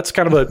faster. That's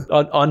kind of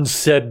an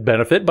unsaid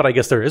benefit, but I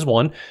guess there is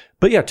one.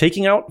 But yeah,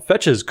 taking out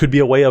fetches could be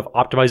a way of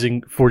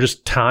optimizing for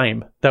just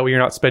time. That way you're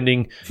not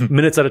spending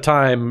minutes at a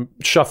time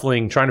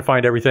shuffling, trying to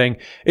find everything.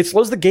 It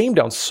slows the game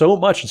down so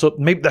much. And so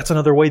maybe that's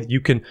another way that you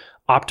can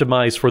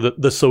optimize for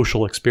the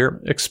social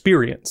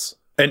experience.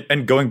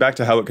 And going back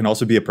to how it can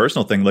also be a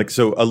personal thing, like,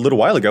 so a little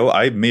while ago,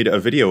 I made a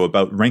video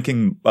about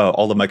ranking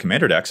all of my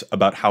commander decks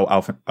about how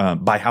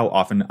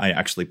often I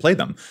actually play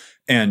them.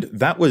 And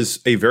that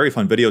was a very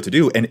fun video to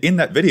do. And in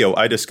that video,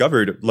 I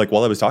discovered, like,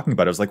 while I was talking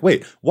about it, I was like,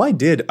 wait, why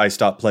did I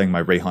stop playing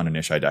my Rayhan and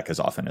Ishai deck as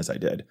often as I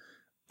did?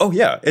 Oh,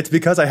 yeah, it's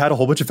because I had a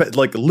whole bunch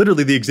of,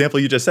 literally the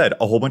example you just said,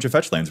 a whole bunch of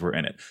fetch lands were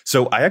in it.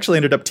 So I actually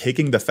ended up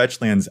taking the fetch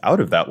lands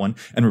out of that one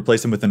and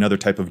replaced them with another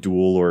type of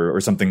dual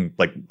or something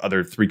like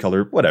other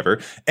 3-color,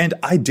 whatever. And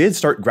I did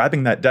start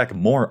grabbing that deck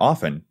more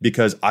often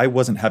because I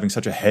wasn't having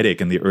such a headache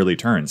in the early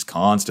turns,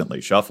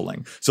 constantly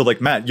shuffling. So like,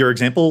 Matt, your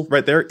example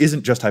right there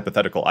isn't just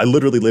hypothetical. I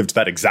literally lived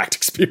that exact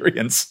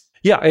experience.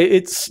 Yeah,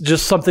 it's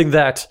just something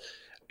that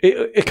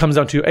it comes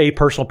down to A,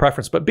 personal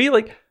preference, but B,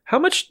 like, how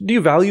much do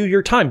you value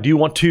your time? Do you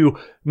want to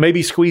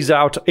maybe squeeze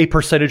out a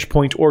percentage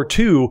point or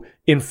two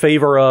in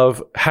favor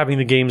of having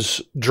the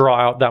games draw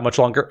out that much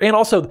longer? And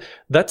also,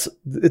 it's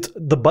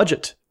the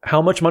budget.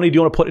 How much money do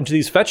you want to put into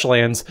these fetch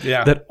lands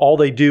that all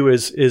they do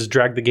is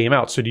drag the game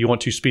out? So do you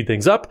want to speed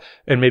things up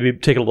and maybe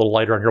take it a little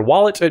lighter on your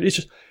wallet?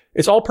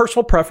 It's all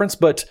personal preference,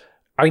 but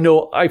I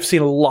know I've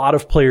seen a lot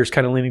of players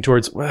kind of leaning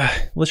towards,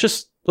 let's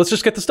just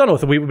get this done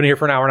with. We've been here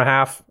for an hour and a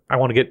half. I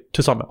want to get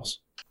to something else.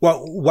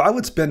 Well, while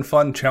it's been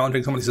fun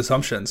challenging some of these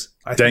assumptions,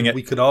 I think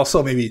we could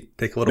also maybe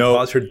take a little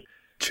pause here,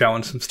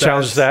 challenge some stats.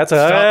 Challenge stats.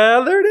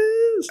 There it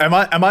is.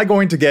 Am I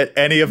going to get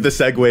any of the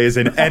segues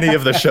in any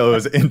of the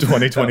shows in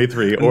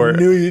 2023 or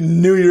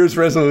New Year's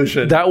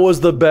resolution? That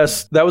was the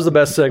best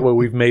segue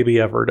we've maybe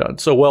ever done.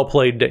 So well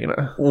played,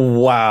 Dana.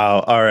 Wow.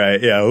 All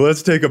right. Yeah.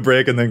 Let's take a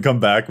break and then come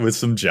back with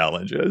some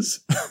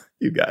challenges.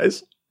 You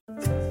guys.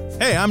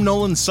 Hey, I'm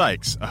Nolan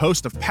Sykes, a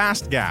host of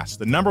Past Gas,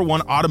 the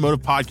 #1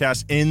 automotive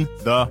podcast in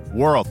the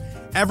world.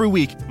 Every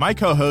week, my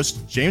co-hosts,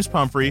 James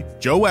Pumphrey,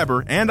 Joe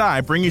Weber, and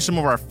I bring you some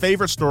of our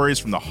favorite stories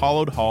from the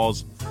hallowed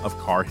halls of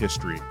car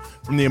history.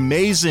 From the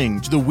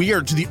amazing to the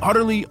weird to the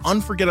utterly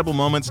unforgettable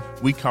moments,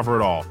 we cover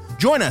it all.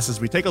 Join us as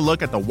we take a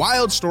look at the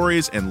wild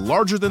stories and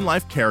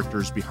larger-than-life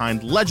characters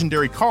behind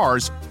legendary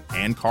cars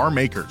and car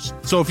makers.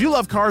 So if you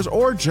love cars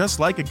or just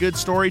like a good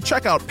story,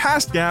 check out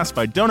Past Gas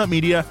by Donut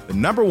Media, the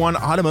 #1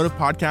 automotive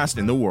podcast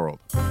in the world.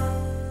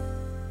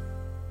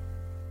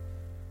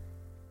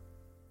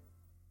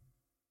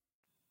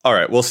 All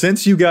right. Well,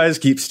 since you guys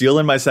keep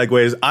stealing my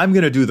segues, I'm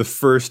going to do the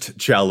first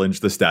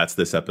challenge the stats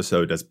this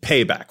episode as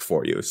payback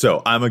for you.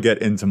 So I'm going to get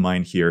into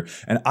mine here.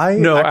 And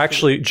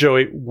actually,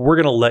 Joey, we're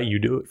going to let you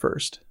do it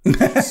first.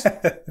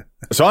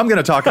 So I'm going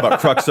to talk about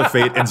Crux of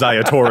Fate and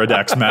Zayatora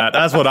decks, Matt.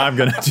 That's what I'm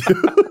going to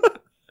do.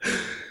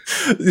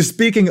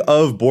 Speaking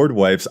of board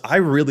wipes, I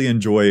really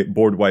enjoy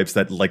board wipes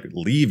that like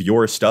leave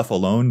your stuff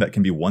alone, that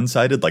can be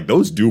one-sided. Like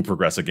those do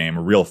progress a game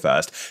real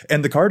fast.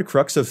 And the card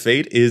Crux of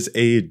Fate is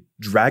a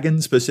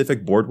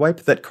dragon-specific board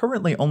wipe that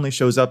currently only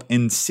shows up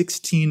in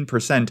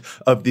 16%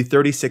 of the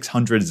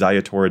 3,600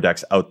 Zayatora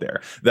decks out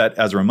there. That,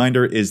 as a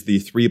reminder, is the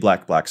 3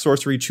 black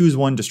sorcery, choose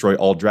one, destroy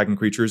all dragon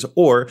creatures,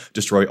 or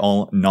destroy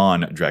all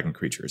non-dragon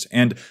creatures.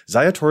 And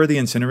Zayatora the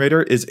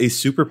Incinerator is a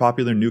super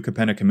popular new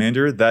Capenna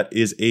commander that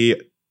is a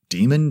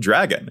demon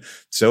dragon.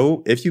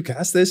 So if you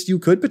cast this, you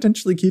could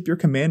potentially keep your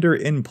commander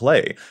in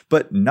play.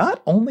 But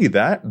not only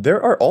that, there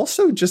are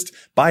also just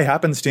by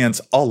happenstance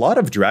a lot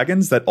of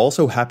dragons that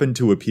also happen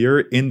to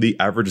appear in the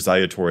average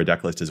Zayatora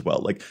decklist as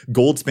well. Like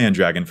Goldspan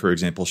Dragon, for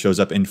example, shows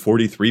up in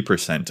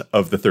 43%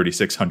 of the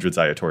 3,600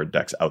 Zayatora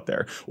decks out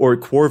there. Or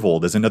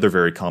Quarvold is another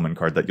very common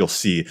card that you'll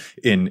see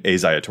in a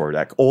Zayatora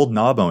deck. Old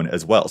Gnawbone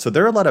as well. So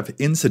there are a lot of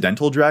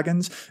incidental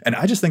dragons, and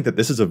I just think that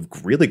this is a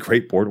really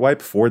great board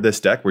wipe for this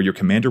deck where your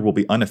commander will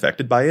be unaffected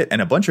by it,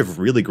 and a bunch of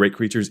really great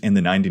creatures in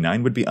the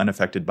 99 would be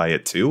unaffected by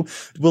it too.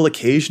 Will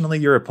occasionally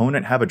your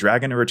opponent have a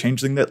dragon or a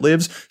changeling that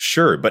lives?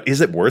 Sure, but is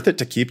it worth it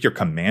to keep your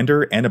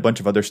commander and a bunch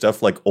of other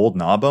stuff like Old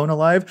Gnawbone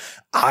alive?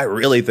 I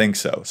really think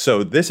so.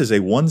 So this is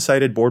a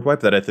one-sided board wipe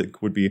that I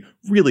think would be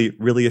really,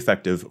 really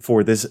effective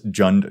for this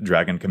Jund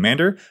Dragon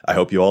commander. I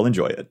hope you all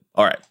enjoy it.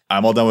 All right,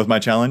 I'm all done with my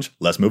challenge.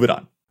 Let's move it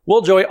on.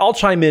 Well, Joey, I'll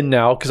chime in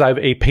now because I have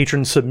a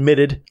patron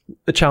submitted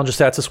the challenge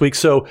stats this week.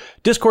 So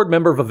Discord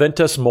member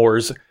Viventus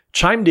Moores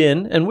chimed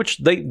in, and which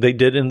they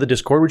did in the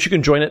Discord, which you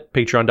can join at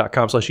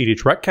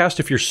patreon.com/EDHRECast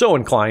if you're so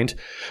inclined.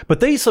 But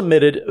they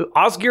submitted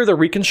Osgir the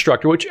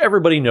Reconstructor, which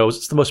everybody knows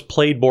it's the most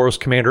played Boros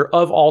commander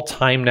of all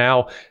time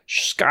now,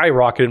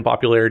 skyrocketed in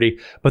popularity.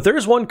 But there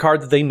is one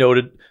card that they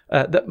noted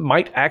that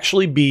might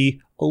actually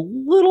be a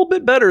little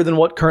bit better than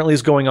what currently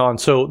is going on.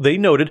 So they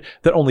noted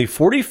that only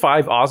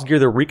 45 Osgir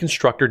the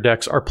Reconstructor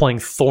decks are playing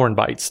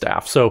Thornbite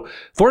Staff. So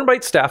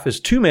Thornbite Staff is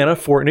 2 mana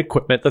for an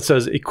equipment that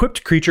says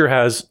equipped creature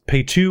has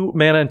pay 2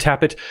 mana and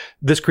tap it.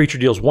 This creature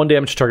deals 1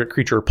 damage to target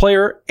creature or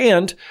player.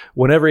 And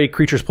whenever a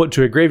creature is put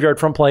into a graveyard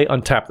from play,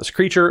 untap this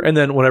creature. And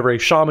then whenever a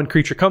shaman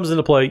creature comes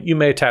into play, you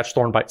may attach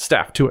Thornbite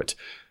Staff to it.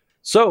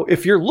 So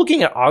if you're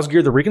looking at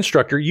Osgir the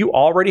Reconstructor, you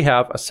already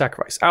have a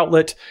sacrifice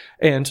outlet,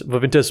 and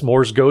Viventus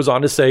Moores goes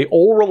on to say,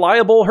 "Oh,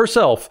 reliable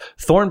herself,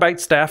 Thornbite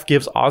Staff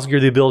gives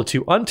Osgir the ability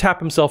to untap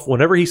himself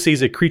whenever he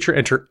sees a creature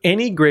enter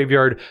any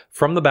graveyard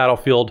from the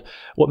battlefield.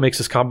 What makes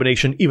this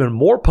combination even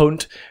more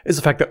potent is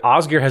the fact that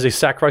Osgir has a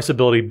sacrifice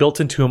ability built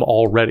into him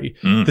already.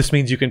 This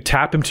means you can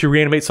tap him to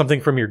reanimate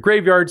something from your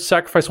graveyard,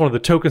 sacrifice one of the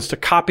tokens to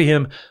copy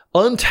him,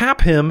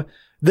 untap him,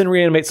 then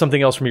reanimate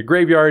something else from your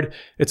graveyard.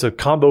 It's a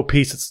combo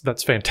piece.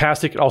 That's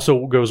fantastic. It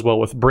also goes well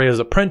with Brea's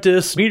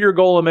Apprentice, Meteor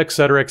Golem,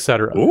 etc.,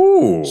 etc.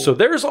 Ooh. So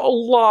there's a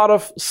lot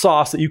of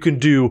sauce that you can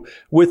do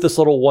with this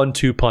little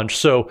 1-2 punch.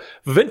 So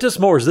Viventus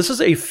Moores, this is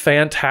a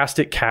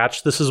fantastic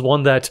catch. This is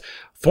one that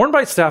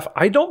Thornbite Staff,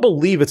 I don't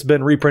believe it's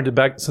been reprinted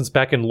since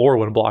back in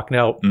Lorwyn block.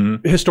 Now,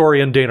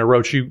 historian Dana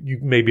Roach, you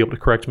may be able to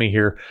correct me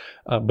here,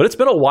 but it's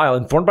been a while,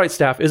 and Thornbite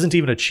Staff isn't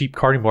even a cheap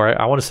card anymore.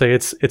 I want to say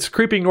it's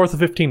creeping north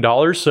of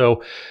 $15,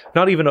 so it's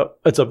not even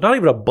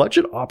a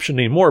budget option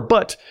anymore.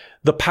 But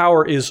the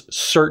power is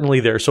certainly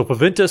there. So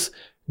Viventus,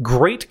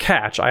 great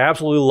catch. I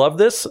absolutely love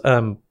this.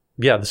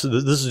 This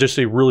is just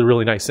a really,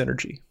 really nice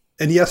synergy.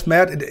 And yes,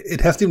 Matt,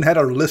 it hasn't even had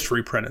our list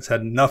reprint. It's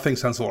had nothing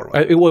since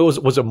Lorwyn. It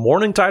was a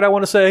Morningtide, I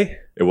want to say.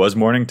 It was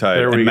Morningtide.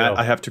 There we and Matt, go.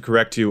 I have to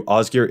correct you.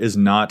 Osgir is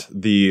not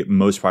the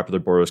most popular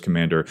Boros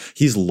commander.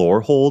 He's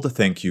Lorehold.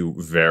 Thank you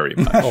very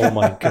much. Oh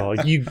my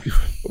god.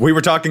 We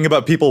were talking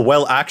about people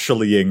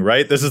well-actuallying,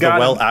 right? This is the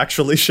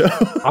well-actually show.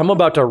 I'm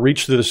about to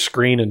reach through the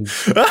screen and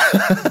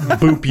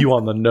boop you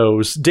on the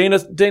nose. Dana,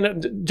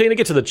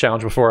 get to the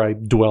challenge before I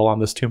dwell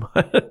on this too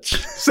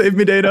much. Save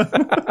me, Dana.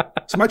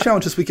 So my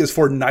challenge this week is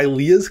for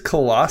Nylea's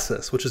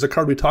Colossus, which is a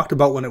card we talked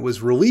about when it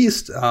was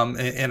released,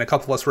 and a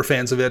couple of us were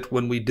fans of it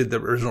when we did the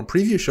original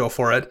preview show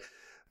for it,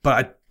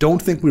 but I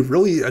don't think we've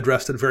really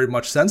addressed it very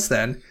much since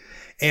then.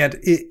 And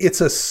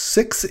it's a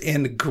 6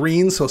 in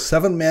green, so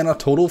 7 mana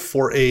total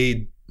for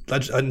an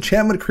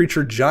enchantment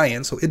creature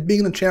giant, so it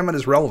being an enchantment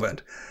is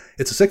relevant.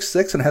 It's a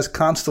 6/6 and has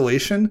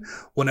Constellation.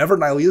 Whenever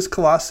Nylea's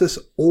Colossus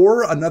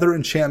or another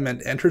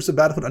enchantment enters the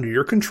battlefield under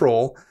your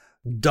control,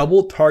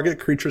 double target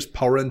creature's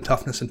power and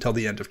toughness until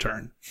the end of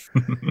turn.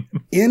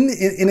 In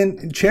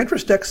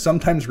Enchantress decks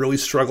sometimes really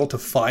struggle to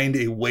find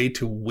a way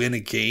to win a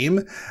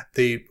game.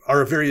 They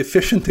are very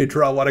efficient. They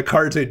draw a lot of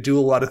cards. They do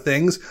a lot of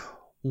things.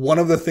 One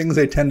of the things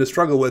they tend to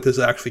struggle with is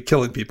actually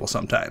killing people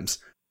sometimes.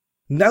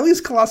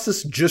 Nylea's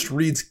Colossus just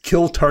reads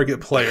kill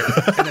target player.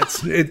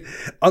 And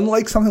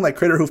unlike something like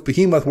Craterhoof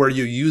Behemoth where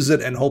you use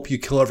it and hope you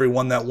kill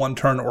everyone that one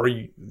turn or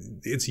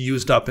it's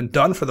used up and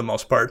done for the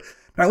most part.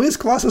 Nylea's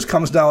Colossus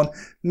comes down,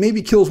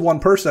 maybe kills one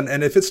person,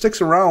 and if it sticks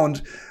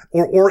around,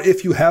 or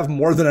if you have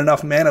more than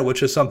enough mana,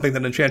 which is something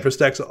that Enchantress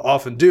decks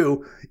often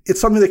do, it's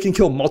something that can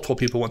kill multiple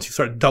people once you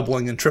start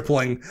doubling and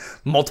tripling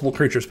multiple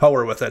creatures'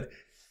 power with it.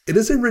 It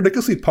is a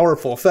ridiculously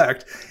powerful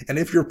effect, and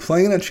if you're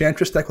playing an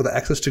Enchantress deck with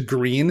access to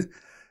green,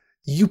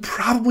 you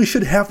probably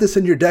should have this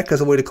in your deck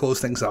as a way to close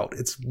things out.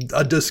 It's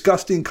a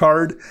disgusting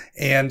card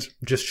and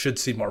just should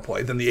see more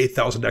play than the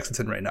 8,000 decks it's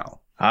in right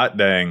now. Hot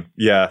dang.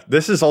 Yeah.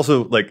 This is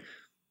also like,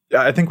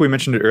 I think we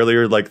mentioned it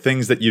earlier, like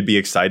things that you'd be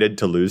excited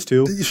to lose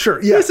to.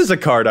 Sure, yeah. This is a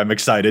card I'm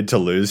excited to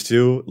lose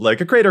to. Like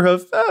a Crater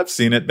Hoof, I've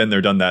seen it, been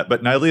there, done that.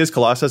 But Nylea's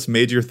Colossus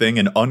made your thing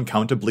an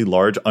uncountably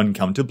large.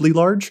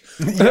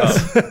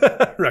 Yes.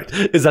 Right.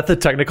 Is that the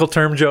technical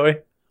term, Joey?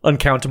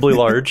 Uncountably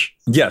large?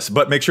 Yes,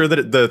 but make sure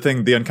that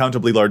the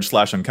uncountably large /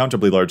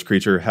 uncountably large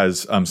creature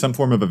has some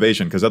form of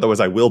evasion, because otherwise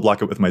I will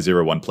block it with my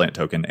 0/1 plant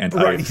token. And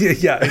right.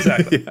 Yeah,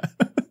 exactly.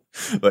 Yeah.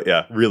 But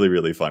yeah, really,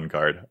 really fun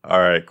card. All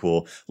right,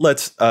 cool.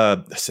 Let's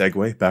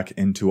segue back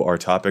into our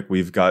topic.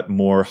 We've got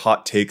more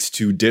hot takes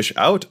to dish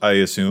out, I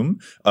assume.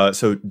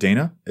 So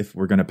Dana, if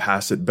we're going to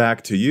pass it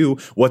back to you,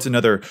 what's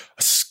another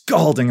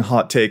scalding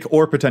hot take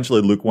or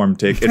potentially lukewarm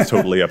take? It's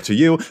totally up to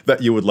you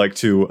that you would like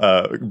to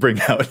bring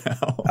out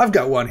now. I've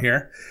got one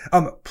here.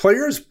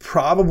 Players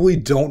probably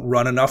don't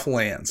run enough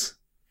lands,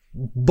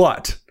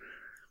 but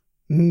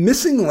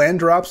missing land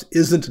drops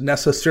isn't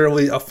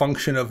necessarily a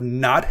function of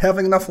not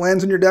having enough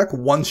lands in your deck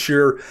once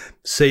you're,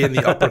 say, in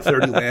the upper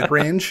 30 land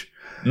range.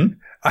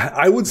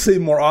 I would say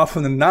more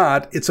often than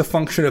not, it's a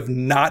function of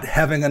not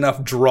having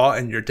enough draw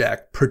in your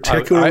deck,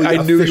 particularly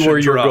I knew where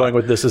you were draw. Going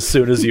with this as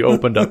soon as you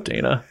opened up,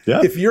 Dana.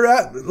 Yeah. If you're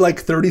at like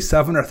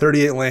 37 or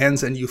 38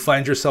 lands and you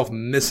find yourself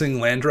missing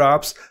land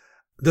drops,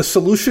 the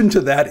solution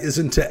to that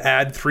isn't to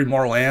add 3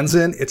 more lands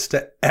in, it's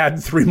to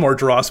add 3 more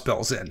draw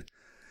spells in.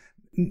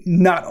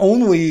 Not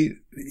only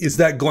is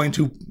that going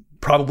to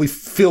probably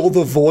fill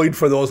the void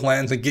for those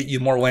lands and get you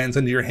more lands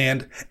into your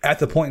hand at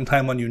the point in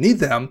time when you need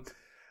them,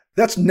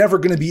 that's never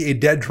going to be a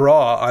dead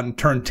draw on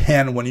turn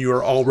 10 when you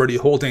are already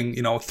holding,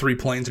 3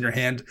 planes in your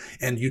hand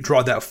and you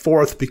draw that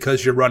 4th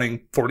because you're running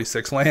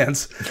 46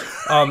 lands.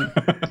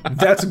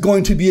 That's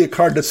going to be a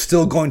card that's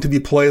still going to be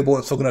playable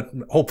and still going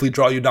to hopefully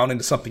draw you down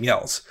into something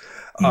else.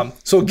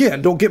 So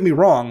again, don't get me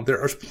wrong.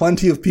 There are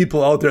plenty of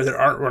people out there that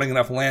aren't running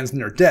enough lands in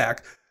their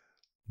deck.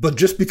 But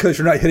just because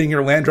you're not hitting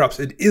your land drops,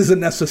 it isn't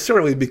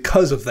necessarily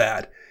because of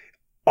that.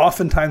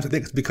 Oftentimes, I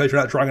think it's because you're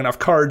not drawing enough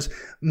cards.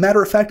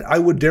 Matter of fact, I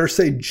would dare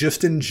say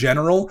just in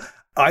general,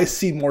 I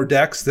see more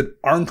decks that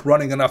aren't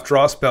running enough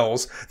draw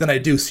spells than I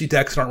do see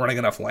decks that aren't running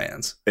enough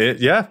lands.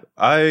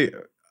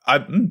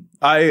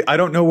 I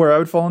don't know where I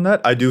would fall on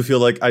that. I do feel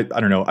like, I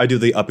don't know, I do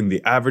the Upping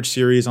the Average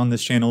series on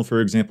this channel,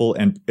 for example,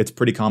 and it's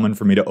pretty common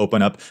for me to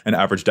open up an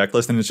average deck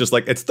list and it's just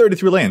like, it's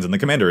 33 lands and the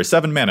commander is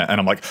 7 mana.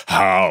 And I'm like,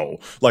 how?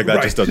 Like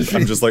that just doesn't,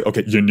 I'm just like,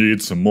 okay, you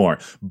need some more.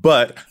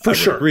 But I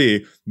would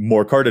agree,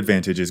 more card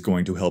advantage is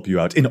going to help you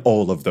out in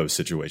all of those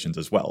situations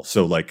as well.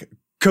 So like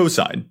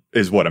cosign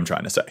is what I'm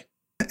trying to say.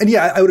 And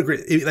yeah, I would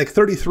agree. Like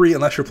 33,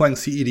 unless you're playing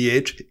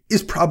CEDH,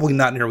 is probably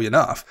not nearly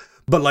enough.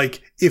 But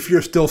like, if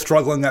you're still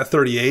struggling at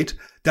 38,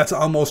 that's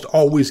almost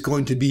always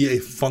going to be a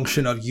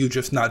function of you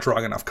just not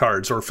drawing enough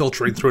cards or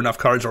filtering through enough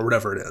cards or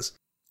whatever it is.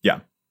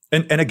 Yeah.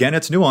 And again,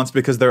 it's nuanced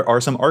because there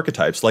are some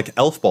archetypes, like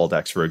Elf Ball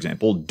decks, for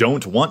example,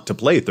 don't want to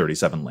play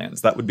 37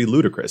 lands. That would be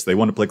ludicrous. They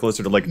want to play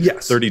closer to like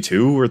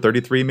 32 or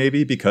 33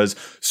 maybe, because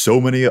so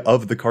many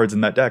of the cards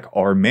in that deck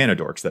are mana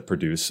dorks that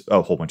produce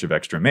a whole bunch of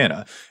extra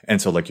mana. And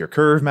so like your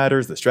curve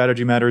matters, the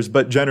strategy matters,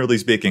 but generally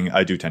speaking,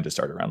 I do tend to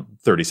start around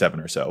 37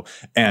 or so.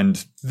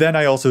 And then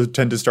I also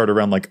tend to start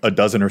around like a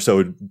dozen or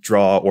so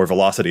draw or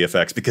velocity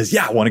effects because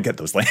I want to get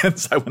those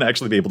lands. I want to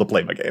actually be able to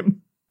play my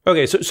game.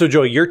 Okay, so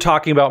Joey, you're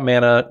talking about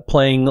mana,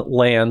 playing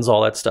lands,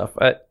 all that stuff.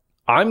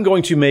 I'm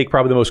going to make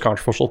probably the most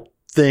controversial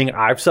thing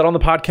I've said on the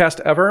podcast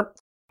ever.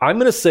 I'm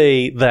going to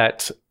say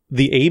that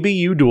the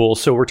ABU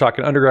duels, so we're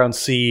talking Underground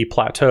Sea,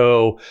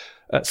 Plateau,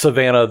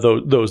 Savannah,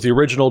 those, the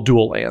original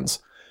dual lands,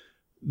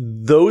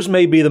 those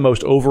may be the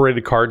most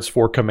overrated cards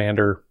for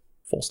Commander,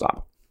 full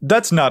stop.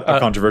 That's not a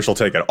controversial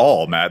take at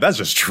all, Matt. That's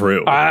just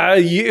true.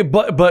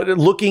 But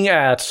looking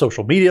at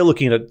social media,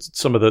 looking at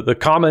some of the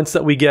comments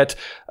that we get,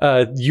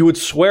 you would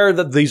swear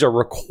that these are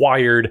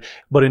required.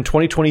 But in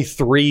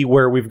 2023,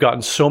 where we've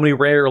gotten so many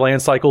rare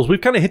land cycles,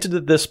 we've kind of hinted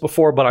at this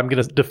before, but I'm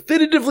going to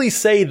definitively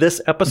say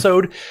this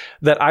episode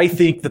that I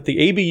think that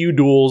the ABU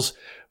duels,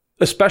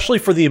 especially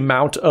for the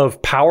amount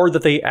of power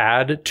that they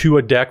add to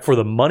a deck, for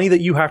the money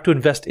that you have to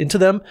invest into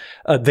them,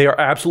 they are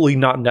absolutely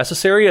not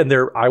necessary. And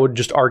I would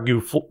just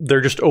argue they're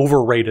just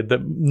overrated.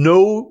 That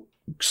no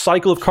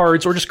cycle of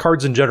cards, or just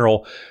cards in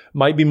general,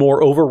 might be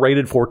more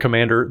overrated for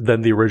Commander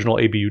than the original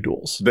ABU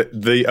duels.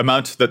 The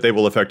amount that they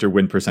will affect your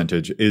win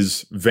percentage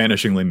is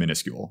vanishingly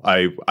minuscule.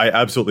 I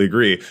absolutely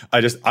agree.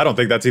 I don't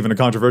think that's even a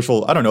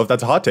controversial. I don't know if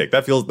that's a hot take.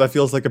 That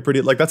feels like a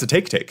pretty, like that's a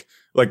take.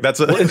 Like that's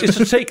it's just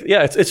a take.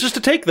 Yeah, it's just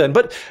a take then.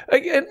 But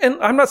and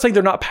I'm not saying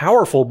they're not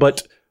powerful,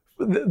 but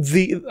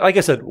like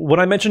I said, when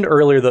I mentioned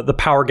earlier the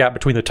power gap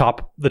between the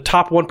top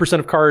 1%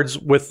 of cards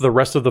with the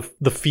rest of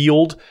the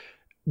field,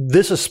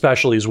 this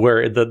especially is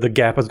where the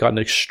gap has gotten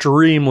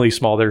extremely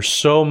small. There's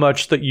so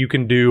much that you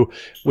can do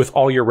with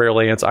all your rare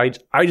lands. I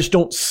just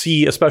don't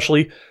see,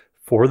 especially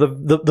for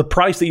the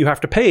price that you have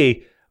to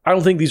pay, I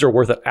don't think these are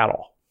worth it at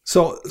all.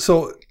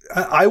 So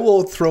I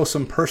will throw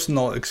some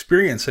personal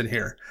experience in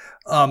here.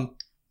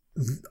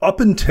 up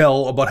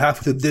until about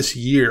halfway through this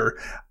year,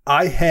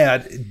 I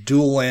had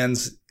dual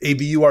lands,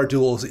 ABUR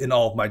duals in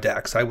all of my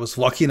decks. I was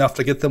lucky enough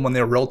to get them when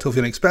they were relatively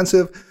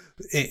inexpensive,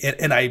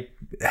 and I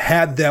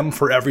had them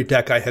for every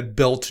deck I had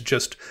built.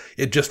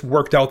 It just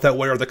worked out that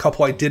way, or the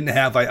couple I didn't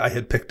have, I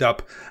had picked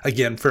up,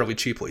 again, fairly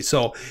cheaply.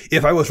 So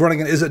if I was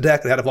running an Izzet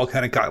deck, I had a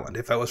Volcanic Island.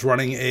 If I was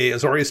running a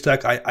Azorius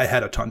deck, I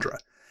had a Tundra.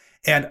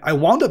 And I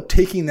wound up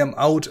taking them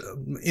out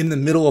in the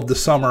middle of the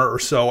summer or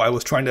so. I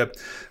was trying to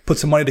put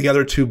some money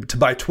together to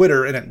buy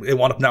Twitter, and it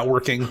wound up not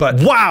working.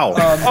 But wow!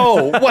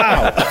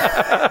 Wow!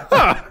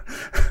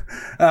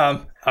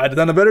 I'd have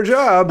done a better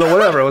job, but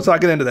whatever. Let's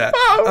not get into that.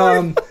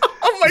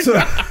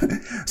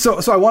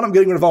 So I wound up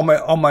getting rid of all my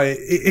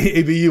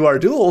ABUR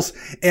duels,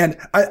 and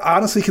I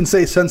honestly can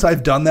say since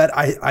I've done that,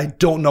 I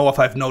don't know if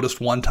I've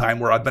noticed one time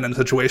where I've been in a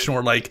situation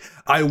where like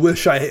I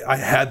wish I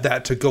had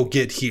that to go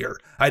get here.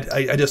 I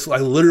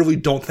literally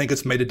don't think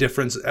it's made a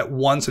difference at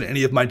once in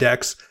any of my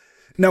decks.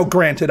 Now,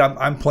 granted,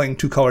 I'm playing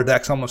 2-color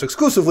decks almost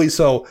exclusively,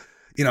 so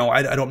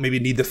I don't maybe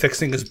need the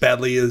fixing as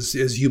badly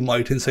as you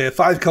might in, say, a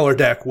 5-color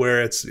deck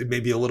where it may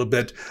be a little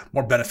bit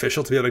more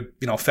beneficial to be able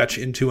to, fetch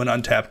into an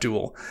untapped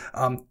duel.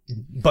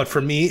 But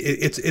for me,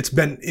 it's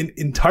been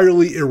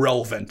entirely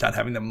irrelevant not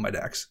having them in my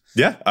decks.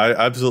 Yeah, I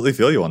absolutely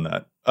feel you on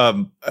that.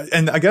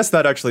 And I guess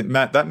that actually,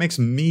 Matt, that makes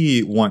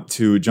me want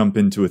to jump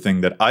into a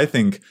thing that I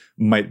think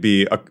might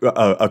be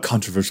a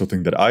controversial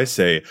thing that I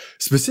say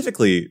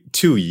specifically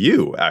to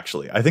you,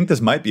 actually. I think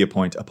this might be a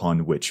point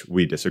upon which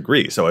we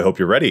disagree. So I hope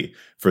you're ready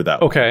for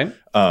that. Okay.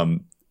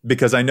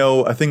 Because I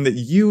know a thing that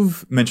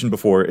you've mentioned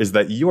before is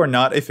that you are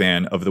not a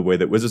fan of the way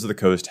that Wizards of the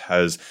Coast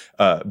has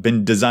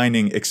been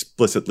designing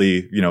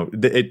explicitly,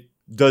 it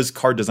does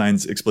card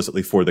designs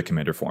explicitly for the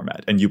Commander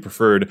format. And you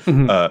preferred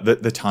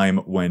the time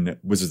when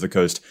Wizards of the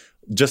Coast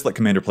just let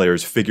Commander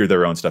players figure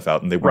their own stuff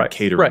out and they weren't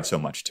catering so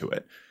much to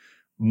it.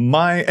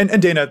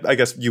 And Dana, I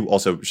guess you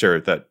also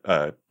share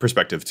that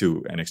perspective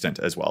to an extent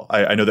as well.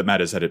 I know that Matt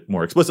has said it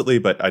more explicitly,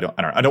 but I don't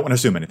want to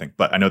assume anything,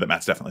 but I know that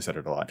Matt's definitely said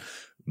it a lot.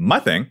 My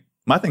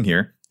thing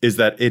here is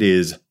that it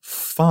is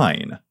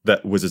fine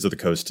that Wizards of the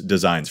Coast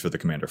designs for the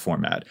Commander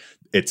format.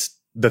 It's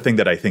the thing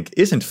that I think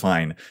isn't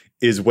fine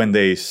is when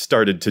they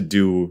started to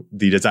do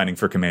the designing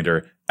for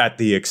Commander at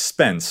the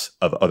expense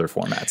of other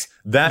formats.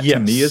 That to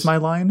me is my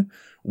line.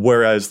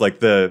 Whereas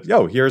like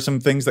here are some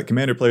things that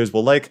Commander players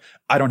will like.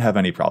 I don't have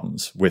any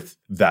problems with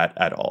that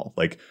at all.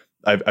 Like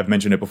I've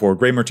mentioned it before.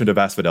 Grey Merchant of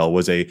Asphodel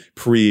was a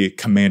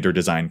pre-Commander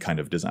design kind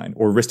of design,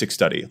 or Rhystic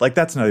Study. Like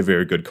that's not a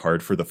very good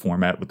card for the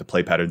format with the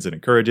play patterns it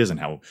encourages and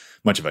how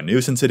much of a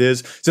nuisance it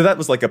is. So that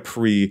was like a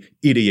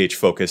pre-EDH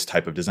focused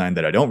type of design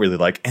that I don't really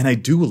like. And I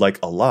do like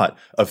a lot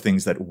of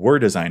things that were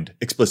designed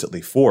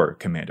explicitly for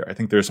Commander. I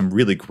think there are some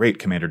really great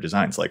Commander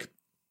designs, like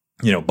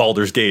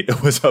Baldur's Gate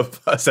was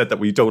a set that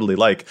we totally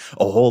like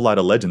a whole lot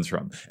of Legends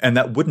from. And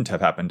that wouldn't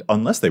have happened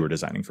unless they were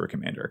designing for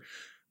Commander.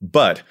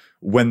 But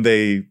when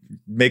they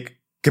make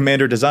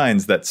Commander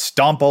designs that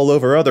stomp all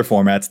over other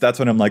formats, that's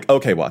when I'm like,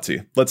 okay,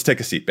 WotC, let's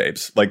take a seat,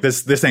 babes. Like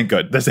this ain't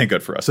good. This ain't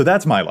good for us. So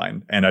that's my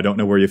line. And I don't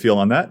know where you feel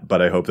on that,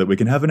 but I hope that we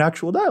can have an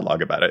actual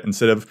dialogue about it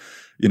instead of,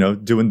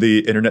 doing the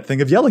internet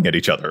thing of yelling at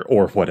each other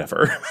or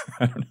whatever.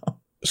 I don't know.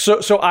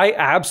 So I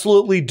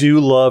absolutely do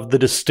love the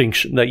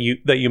distinction that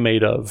you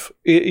made of.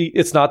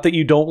 It's not that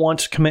you don't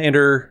want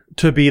Commander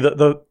to be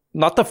the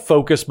not the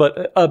focus,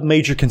 but a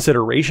major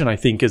consideration. I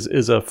think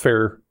is a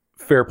fair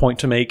point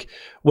to make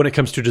when it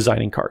comes to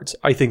designing cards.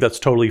 I think that's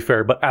totally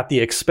fair, but at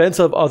the expense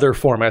of other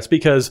formats,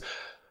 because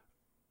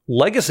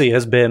Legacy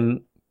has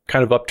been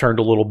kind of upturned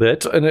a little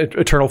bit, and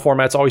Eternal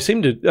formats always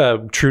seemed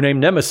to, True Name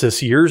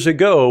Nemesis years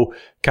ago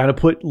kind of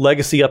put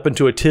Legacy up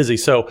into a tizzy.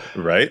 So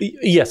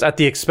yes, at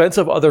the expense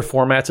of other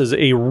formats is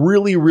a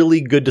really,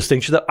 really good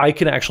distinction that I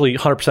can actually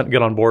 100%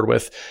 get on board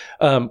with.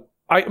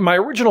 My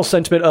original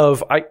sentiment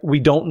of we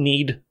don't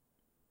need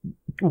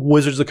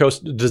Wizards of the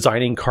Coast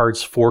designing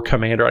cards for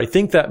Commander, I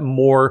think that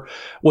more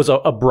was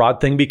a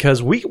broad thing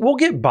because we'll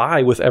get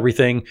by with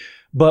everything.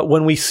 But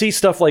when we see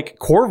stuff like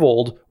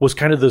Korvold was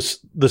kind of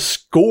the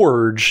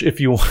scourge, if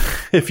you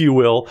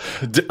will,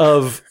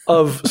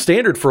 of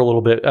Standard for a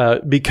little bit,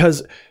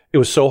 because it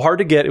was so hard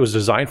to get. It was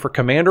designed for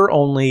Commander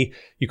only.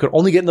 You could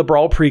only get in the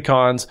Brawl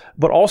precons,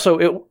 but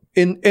also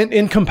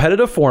in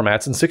competitive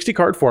formats, in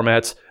 60-card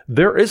formats,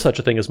 there is such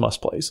a thing as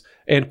must-plays.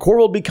 And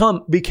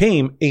Korvold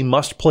became a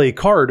must-play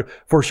card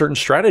for a certain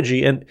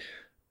strategy, and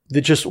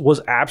it just was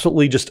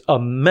absolutely just a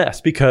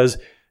mess because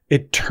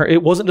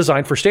it wasn't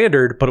designed for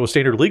Standard, but it was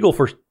Standard legal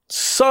for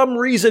some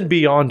reason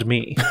beyond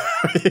me.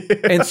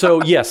 And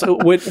so, yes,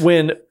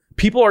 when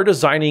people are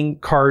designing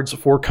cards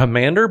for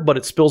Commander, but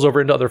it spills over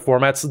into other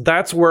formats,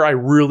 that's where I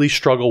really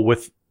struggle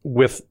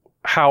with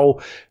how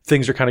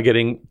things are kind of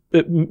getting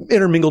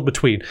intermingled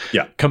between.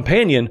 Yeah.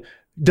 Companion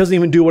doesn't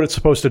even do what it's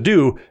supposed to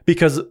do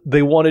because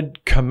they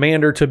wanted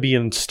Commander to be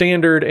in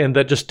Standard, and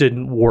that just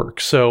didn't work.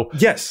 So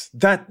yes,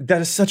 that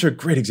is such a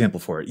great example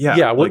for it. Yeah.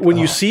 Yeah. When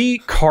you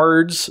see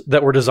cards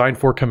that were designed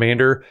for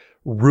Commander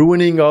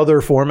ruining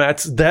other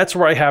formats, that's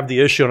where I have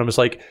the issue. And I'm just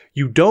like,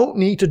 you don't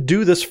need to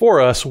do this for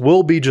us.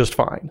 We'll be just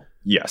fine.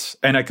 Yes.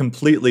 And I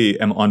completely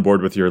am on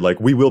board with your, like,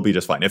 we will be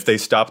just fine. If they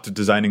stopped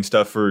designing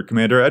stuff for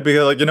Commander, I'd be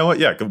like, you know what?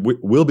 Yeah,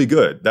 we'll be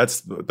good. A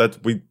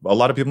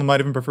lot of people might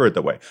even prefer it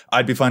that way.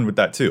 I'd be fine with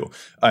that too.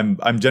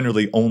 I'm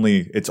generally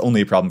it's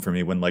only a problem for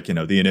me when, like, you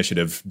know, the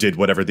initiative did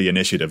whatever the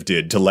initiative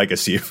did to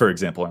Legacy, for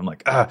example. I'm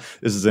like,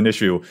 this is an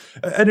issue.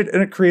 And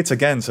it creates,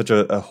 again, such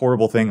a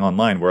horrible thing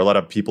online where a lot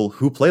of people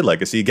who play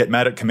Legacy get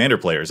mad at Commander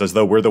players as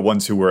though we're the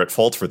ones who were at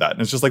fault for that.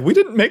 And it's just like, we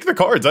didn't make the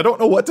cards. I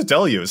don't know what to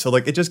tell you. So,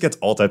 like, it just gets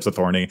all types of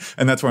thorny.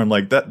 And that's where I'm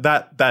like,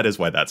 that is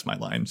why that's my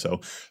line. So,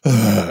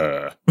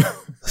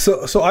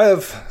 so I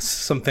have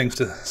some things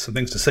to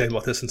say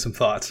about this and some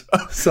thoughts.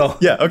 So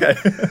yeah, okay.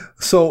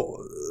 So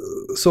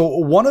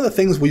one of the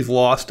things we've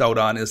lost out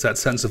on is that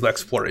sense of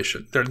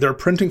exploration. They're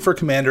printing for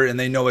Commander, and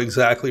they know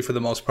exactly, for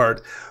the most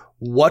part,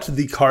 what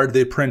the card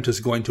they print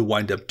is going to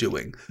wind up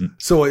doing.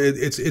 So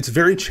it's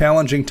very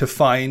challenging to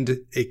find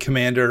a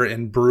Commander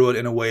and brew it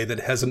in a way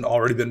that hasn't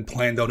already been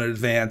planned out in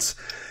advance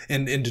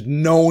and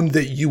known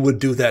that you would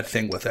do that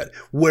thing with it.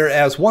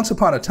 Whereas once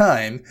upon a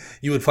time,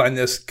 you would find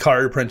this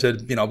card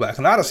printed, you know, back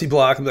on Odyssey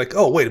block and be like,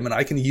 oh, wait a minute,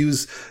 I can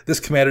use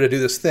this Commander to do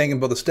this thing and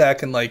build this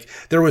deck. And, like,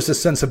 there was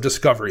this sense of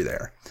discovery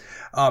there.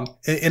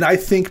 And I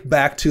think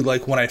back to,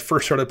 like, when I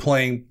first started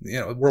playing, you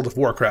know, World of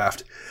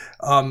Warcraft,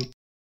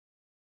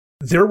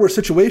 there were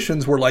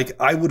situations where, like,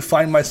 I would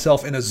find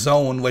myself in a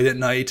zone late at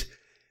night.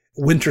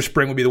 Winter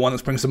Spring would be the one that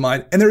springs to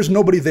mind. And there's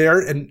nobody there.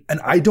 And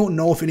I don't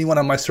know if anyone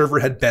on my server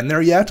had been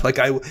there yet. Like,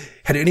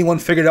 had anyone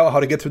figured out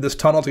how to get through this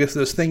tunnel to get to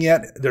this thing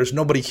yet? There's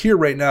nobody here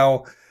right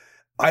now.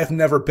 I've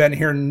never been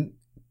here.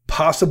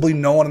 Possibly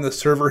no one on the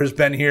server has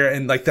been here.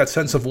 And, like, that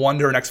sense of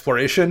wonder and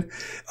exploration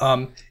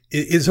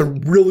is a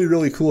really,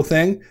 really cool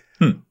thing.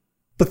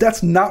 But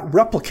that's not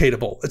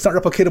replicatable. It's not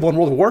replicatable in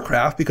World of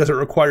Warcraft because it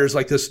requires,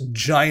 like, this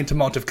giant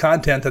amount of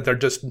content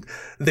that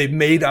they've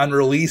made on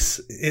release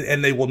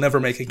and they will never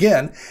make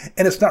again.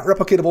 And it's not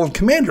replicatable in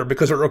Commander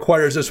because it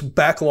requires this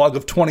backlog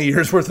of 20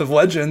 years worth of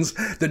legends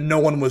that no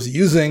one was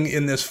using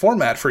in this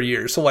format for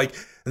years. So, like,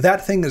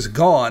 that thing is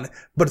gone,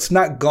 but it's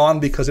not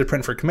gone because they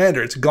print for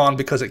Commander. It's gone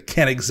because it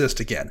can't exist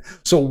again.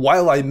 So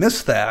while I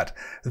miss that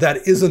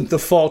isn't the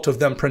fault of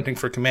them printing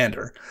for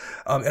Commander.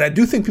 And I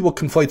do think people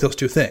conflate those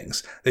two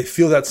things. They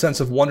feel that sense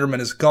of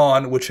wonderment is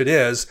gone, which it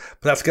is,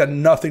 but that's got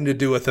nothing to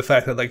do with the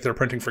fact that, like, they're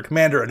printing for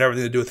Commander and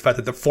everything to do with the fact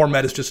that the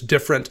format is just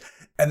different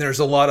and there's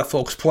a lot of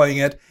folks playing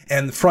it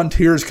and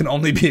frontiers can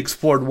only be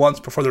explored once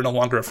before they're no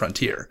longer a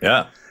frontier.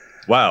 Yeah.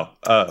 Wow.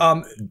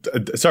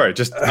 Sorry,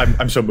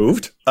 I'm so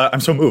moved.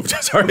 I'm so moved.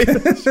 Sorry.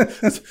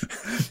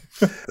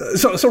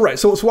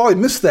 So while I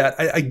missed that,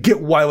 I get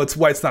why it's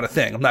not a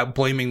thing. I'm not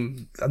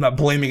blaming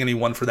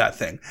anyone for that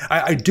thing.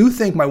 I do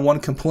think my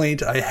one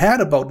complaint I had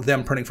about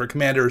them printing for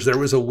Commander is there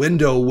was a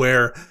window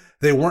where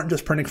they weren't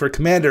just printing for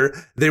Commander,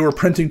 they were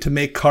printing to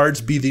make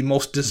cards be the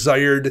most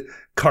desired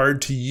card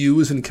to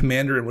use in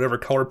Commander in whatever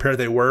color pair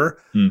they were.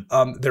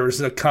 There was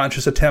a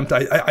conscious attempt.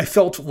 I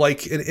felt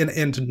like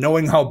in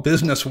knowing how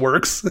business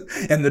works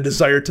and the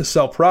desire to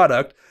sell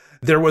product,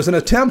 there was an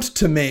attempt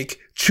to make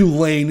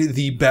Chulane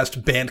the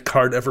best Bant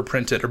card ever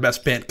printed or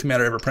best Bant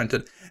Commander ever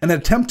printed. An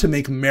attempt to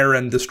make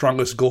Marin the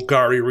strongest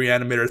Golgari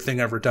reanimator thing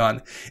ever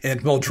done.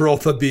 And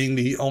Muldrotha being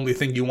the only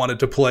thing you wanted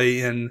to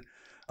play in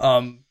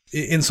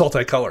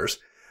Sultai colors.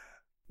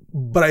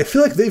 But I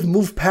feel like they've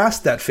moved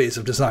past that phase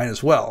of design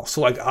as well.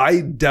 So, like,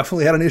 I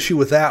definitely had an issue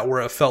with that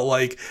where it felt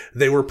like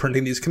they were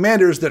printing these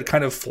commanders that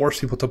kind of forced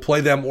people to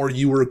play them, or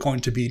you were going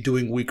to be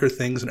doing weaker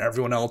things than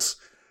everyone else,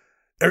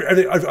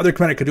 other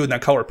commander could do in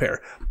that color pair.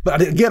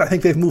 But again, I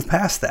think they've moved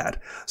past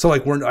that. So,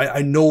 like,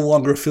 I no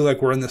longer feel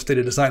like we're in the state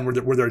of design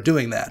where they're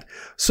doing that.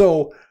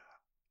 So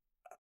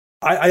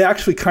I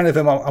actually kind of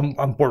am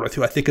on board with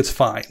you. I think it's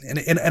fine.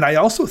 And I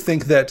also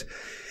think that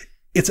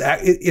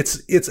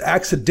it's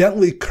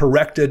accidentally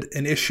corrected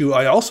an issue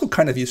I also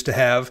kind of used to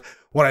have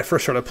when I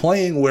first started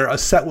playing, where a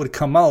set would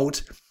come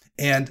out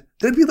and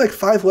there'd be like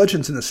 5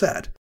 legends in the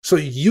set. So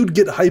you'd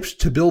get hyped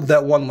to build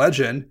that one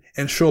legend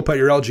and show up at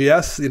your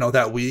LGS,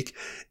 that week,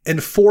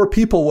 and 4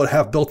 people would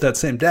have built that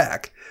same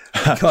deck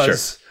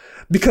because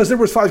there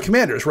was 5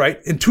 commanders, right?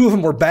 And 2 of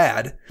them were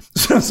bad.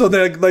 So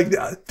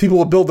like people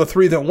would build the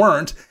 3 that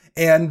weren't,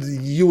 and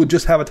you would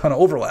just have a ton of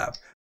overlap.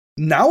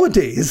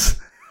 Nowadays,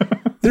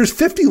 there's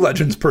 50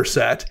 legends per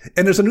set,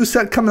 and there's a new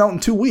set coming out in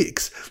 2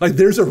 weeks. Like,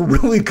 there's a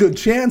really good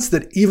chance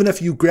that even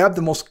if you grab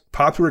the most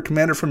popular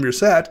commander from your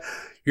set,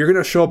 you're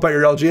going to show up at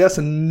your LGS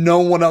and no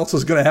one else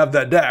is going to have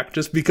that deck,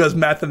 just because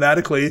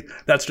mathematically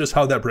that's just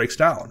how that breaks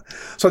down.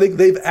 So I think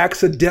they've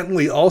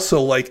accidentally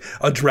also like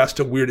addressed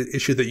a weird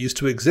issue that used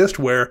to exist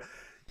where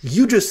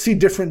you just see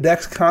different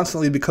decks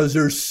constantly because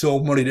there's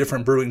so many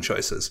different brewing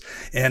choices.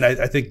 And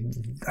I think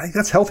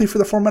that's healthy for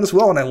the format as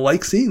well. And I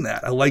like seeing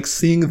that. I like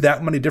seeing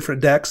that many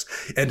different decks.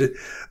 And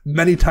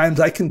many times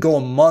I can go a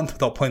month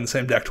without playing the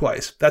same deck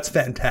twice. That's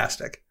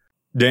fantastic.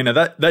 Dana,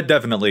 that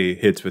definitely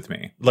hits with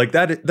me. Like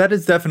that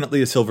is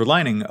definitely a silver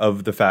lining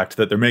of the fact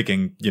that they're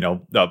making,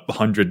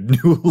 100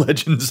 new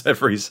legends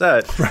every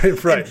set.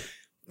 Right.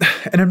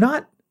 And I'm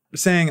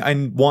saying I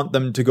want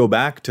them to go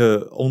back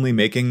to only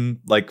making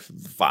like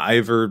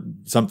 5 or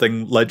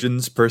something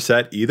legends per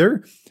set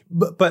either.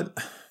 But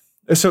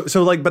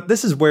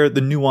this is where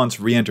the nuance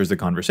re-enters the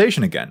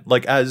conversation again.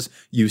 Like, as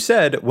you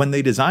said, when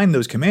they design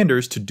those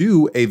commanders to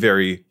do a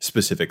very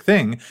specific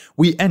thing,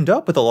 we end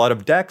up with a lot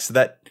of decks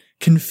that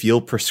can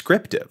feel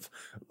prescriptive.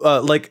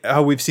 Like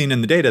how we've seen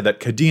in the data that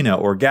Kadena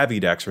or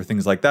Gavi decks or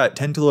things like that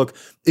tend to look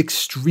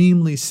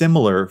extremely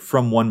similar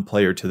from one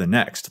player to the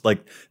next.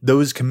 Like,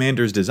 those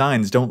commanders'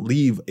 designs don't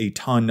leave a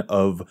ton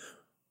of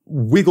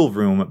wiggle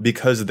room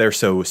because they're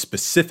so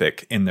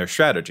specific in their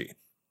strategy.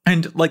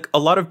 And like, a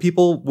lot of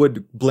people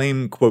would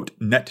blame, quote,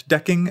 net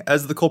decking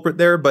as the culprit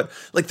there, but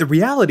like, the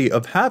reality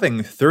of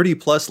having 30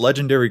 plus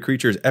legendary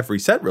creatures every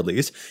set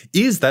release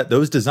is that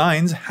those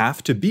designs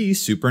have to be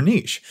super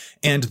niche.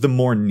 And the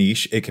more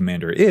niche a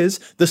commander is,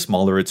 the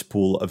smaller its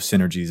pool of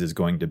synergies is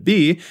going to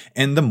be,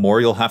 and the more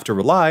you'll have to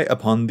rely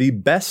upon the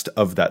best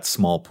of that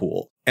small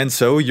pool. And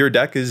so your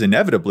deck is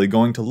inevitably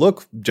going to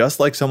look just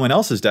like someone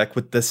else's deck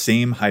with the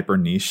same hyper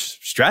niche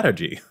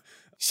strategy.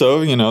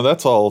 So,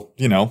 that's all,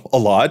 a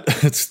lot.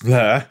 It's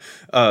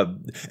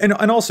and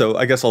also,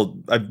 I guess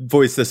I've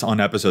voiced this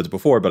on episodes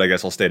before, but I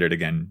guess I'll state it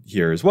again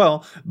here as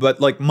well. But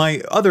like,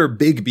 my other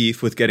big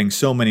beef with getting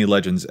so many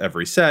legends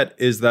every set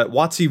is that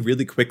WotC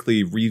really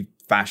quickly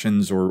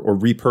refashions or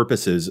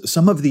repurposes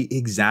some of the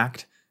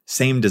exact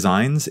same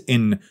designs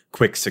in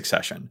quick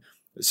succession.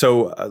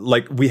 So,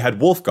 like, we had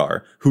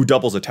Wolfgar, who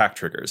doubles attack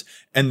triggers.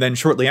 And then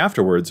shortly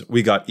afterwards,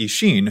 we got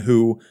Ishin,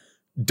 who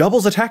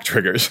doubles attack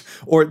triggers.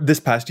 Or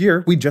this past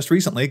year, we just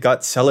recently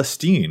got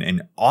Celestine,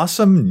 an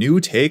awesome new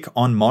take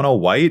on mono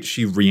white.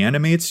 She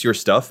reanimates your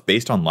stuff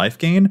based on life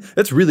gain.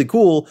 That's really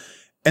cool.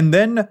 And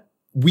then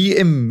we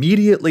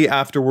immediately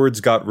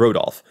afterwards got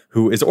Rodolph,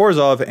 who is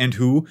Orzhov and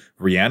who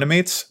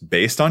reanimates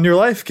based on your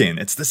life gain.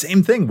 It's the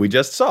same thing we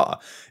just saw.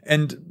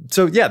 And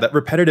so, yeah, that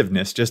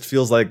repetitiveness just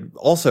feels like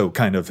also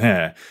kind of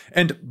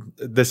And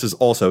this is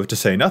also to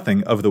say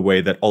nothing of the way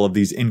that all of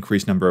these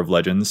increased number of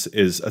legends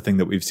is a thing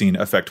that we've seen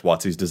affect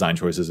WotC's design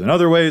choices in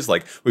other ways.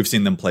 Like, we've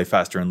seen them play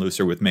faster and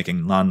looser with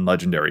making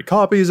non-legendary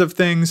copies of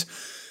things.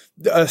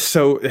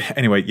 So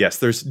anyway, yes,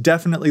 there's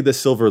definitely the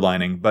silver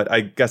lining, but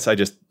I guess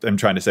I'm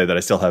trying to say that I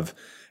still have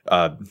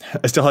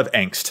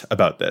angst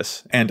about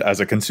this. And as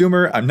a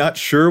consumer, I'm not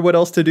sure what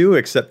else to do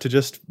except to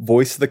just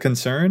voice the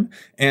concern.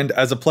 And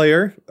as a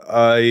player,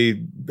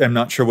 I am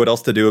not sure what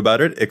else to do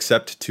about it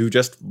except to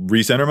just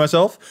recenter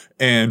myself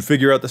and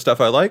figure out the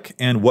stuff I like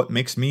and what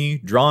makes me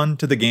drawn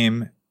to the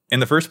game in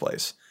the first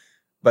place.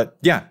 But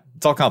yeah,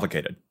 it's all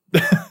complicated.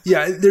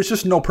 Yeah, there's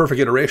just no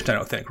perfect iteration, I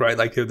don't think, right?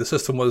 Like, the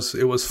system was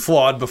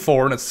flawed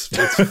before, and it's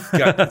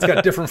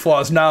got different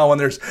flaws now,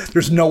 and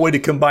there's no way to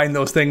combine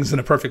those things in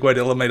a perfect way to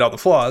eliminate all the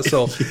flaws.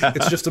 So yeah.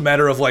 It's just a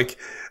matter of like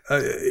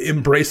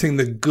embracing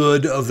the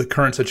good of the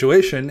current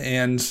situation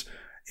and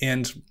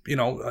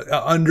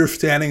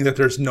understanding that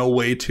there's no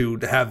way to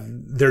have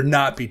there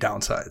not be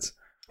downsides.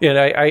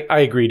 Yeah, I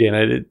agree,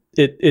 Dan.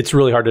 It's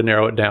really hard to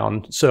narrow it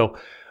down. So,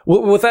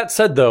 with that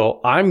said,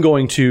 though, I'm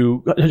going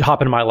to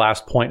hop into my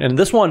last point. And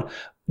this one,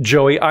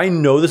 Joey, I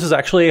know this is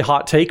actually a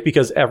hot take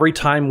because every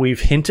time we've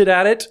hinted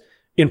at it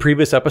in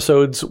previous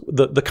episodes,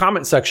 the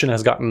comment section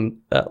has gotten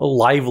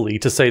lively,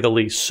 to say the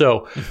least.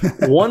 So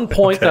one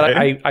point that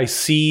I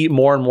see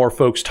more and more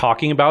folks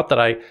talking about that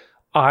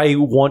I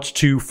want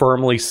to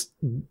firmly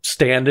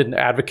stand in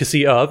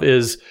advocacy of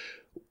is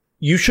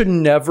you should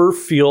never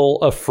feel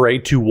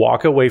afraid to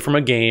walk away from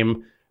a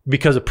game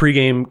because a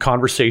pregame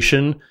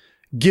conversation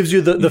gives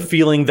you the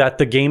feeling that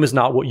the game is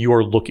not what you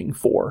are looking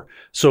for.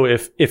 So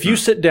if you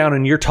sit down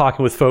and you're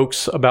talking with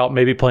folks about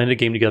maybe playing a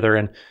game together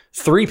and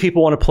 3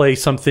 people want to play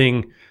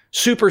something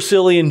super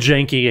silly and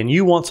janky and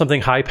you want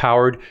something high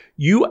powered,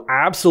 you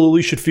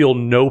absolutely should feel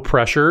no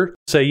pressure.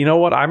 Say, you know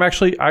what,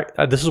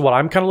 this is what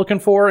I'm kind of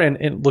looking for, and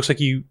it looks like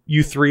you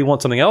 3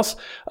 want something else.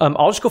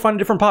 I'll just go find a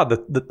different pod.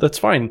 That's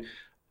fine.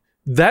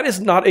 That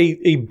is not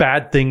a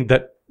bad thing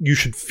that you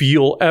should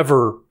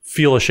ever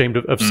feel ashamed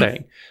of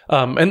saying.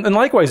 And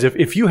likewise,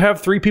 if you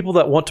have 3 people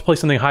that want to play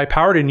something high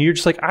powered and you're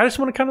just like, I just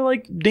want to kind of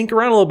like dink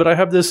around a little bit. I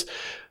have this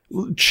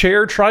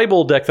chair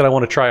tribal deck that I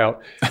want to try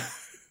out.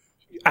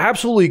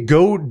 Absolutely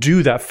go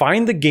do that.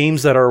 Find the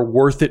games that are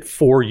worth it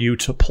for you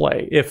to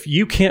play. If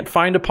you can't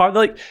find a pod,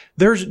 like,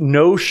 there's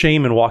no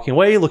shame in walking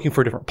away, looking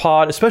for a different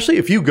pod, especially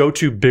if you go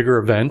to bigger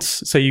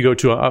events, say you go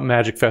to a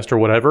Magic Fest or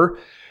whatever,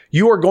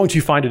 you are going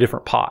to find a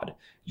different pod.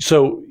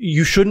 So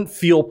you shouldn't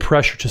feel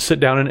pressure to sit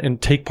down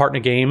and take part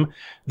in a game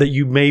that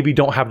you maybe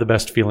don't have the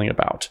best feeling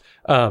about.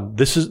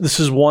 This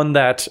is one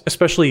that,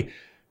 especially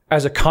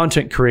as a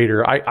content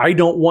creator, I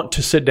don't want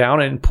to sit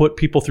down and put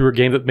people through a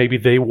game that maybe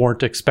they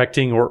weren't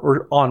expecting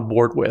or on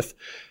board with.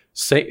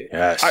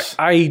 Yes.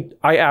 I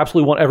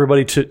absolutely want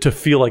everybody to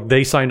feel like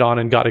they signed on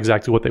and got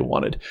exactly what they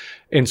wanted.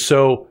 And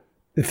so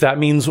if that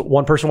means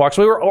one person walks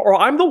away or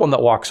I'm the one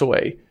that walks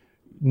away,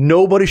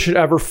 nobody should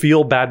ever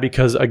feel bad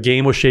because a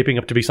game was shaping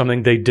up to be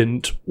something they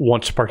didn't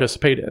want to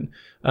participate in.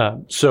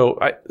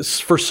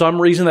 For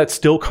some reason, that's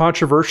still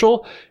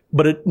controversial,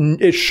 but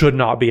it should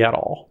not be at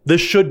all. This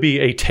should be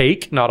a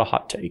take, not a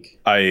hot take.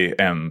 I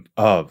am.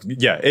 No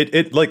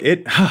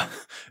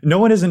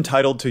one is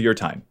entitled to your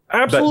time.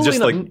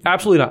 Absolutely not.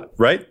 Absolutely not.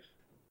 Right?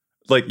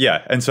 Like,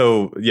 yeah. And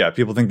so, yeah,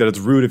 people think that it's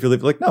rude if you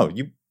leave. Like, no,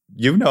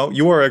 you know,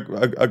 you are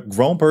a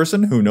grown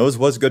person who knows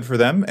what's good for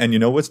them and you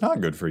know what's not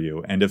good for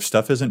you. And if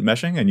stuff isn't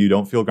meshing and you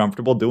don't feel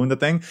comfortable doing the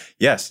thing,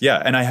 yes,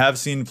 yeah. And I have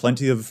seen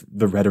plenty of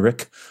the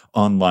rhetoric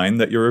online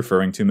that you're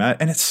referring to, Matt.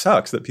 And it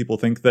sucks that people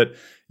think that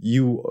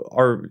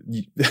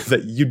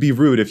that you'd be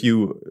rude if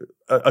you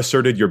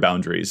asserted your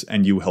boundaries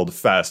and you held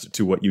fast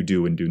to what you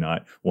do and do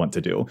not want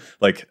to do.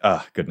 Like,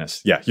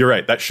 goodness. Yeah, you're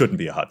right. That shouldn't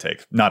be a hot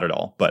take. Not at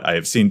all. But I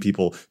have seen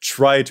people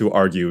try to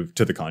argue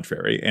to the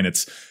contrary. And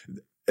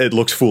it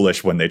looks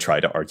foolish when they try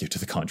to argue to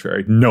the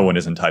contrary. No one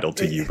is entitled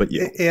to you but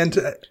you. And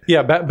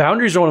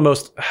boundaries are one of the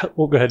most...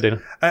 Well, go ahead,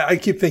 Dana. I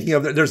keep thinking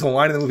of, there's a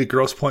line in the movie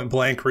Grosse Point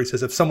Blank where he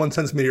says, if someone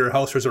sends me to your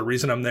house, there's a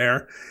reason I'm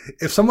there.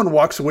 If someone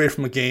walks away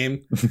from a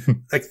game,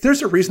 like,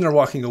 there's a reason they're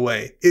walking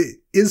away.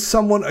 Is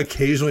someone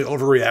occasionally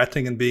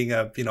overreacting and being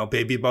a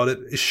baby about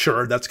it?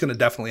 Sure, that's going to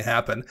definitely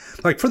happen.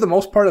 Like, for the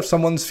most part, if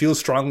someone feels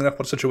strongly enough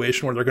about a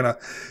situation where they're going to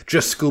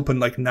just scoop and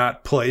like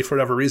not play for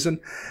whatever reason,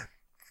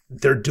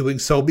 they're doing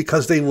so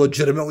because they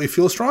legitimately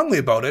feel strongly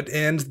about it,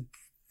 and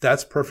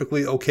that's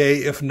perfectly okay,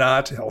 if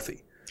not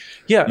healthy.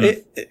 Yeah,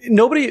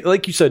 nobody,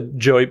 like you said,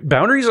 Joey,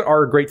 boundaries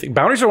are a great thing.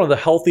 Boundaries are one of the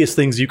healthiest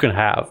things you can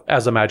have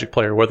as a Magic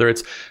player, whether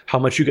it's how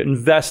much you get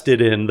invested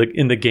in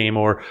the game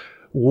or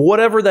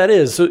whatever that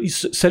is. So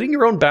setting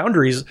your own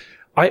boundaries,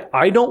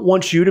 I don't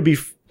want you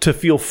to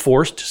feel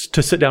forced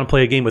to sit down and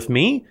play a game with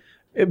me,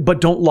 but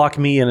don't lock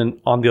me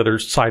in on the other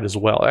side as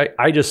well.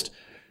 I just...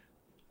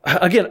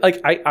 Again,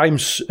 like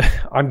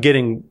I'm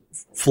getting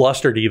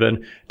flustered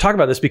even talk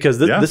about this because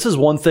this is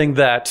one thing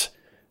that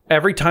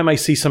every time I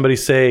see somebody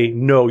say,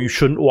 no, you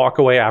shouldn't walk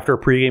away after a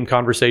pregame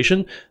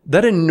conversation,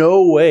 that in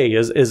no way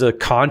is a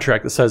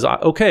contract that says,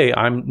 okay,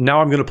 I'm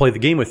going to play the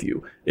game with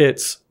you.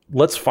 It's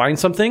let's find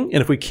something.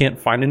 And if we can't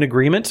find an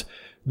agreement,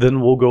 then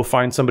we'll go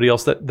find somebody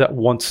else that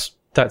wants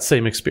that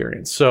same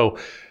experience. So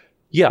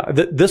yeah,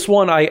 this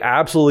one, I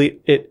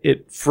absolutely,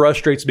 it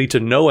frustrates me to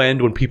no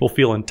end when people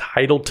feel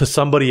entitled to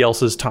somebody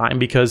else's time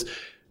because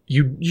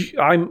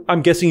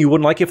I'm guessing you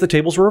wouldn't like it if the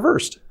tables were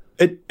reversed.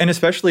 And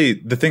especially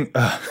the thing,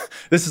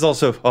 this is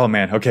also, oh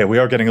man, okay, we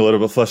are getting a little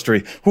bit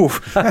flustery.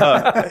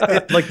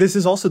 Like, this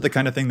is also the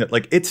kind of thing that,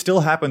 like, it still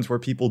happens where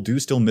people do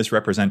still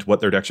misrepresent what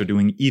their decks are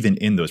doing, even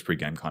in those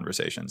pregame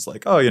conversations.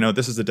 Like, oh,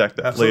 this is a deck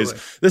that plays,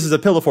 this is a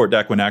Pillowfort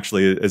deck when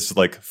actually it's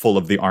like full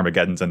of the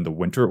Armageddons and the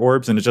Winter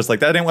Orbs. And it's just like,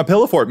 that ain't what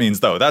Pillowfort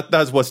means, though.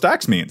 That's what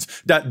Stacks means.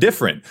 That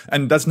different.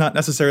 And that's not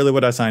necessarily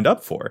what I signed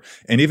up for.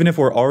 And even if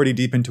we're already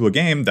deep into a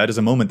game, that is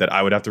a moment that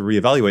I would have to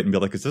reevaluate and be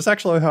like, is this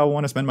actually how I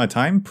want to spend my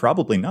time?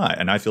 Probably not.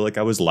 And I feel like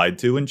I was lied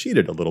to and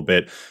cheated a little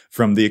bit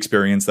from the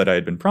experience that I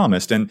had been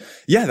promised. And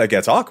yeah, that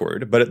gets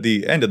awkward. But at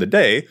the end of the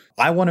day,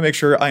 I want to make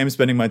sure I am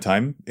spending my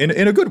time in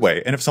a good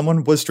way. And if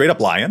someone was straight up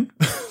lying,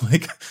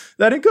 like,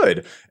 that ain't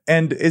good.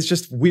 And it's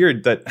just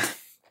weird that,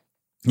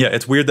 yeah,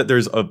 it's weird that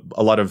there's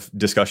a lot of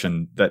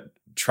discussion that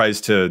tries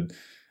to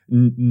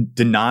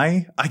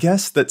deny, I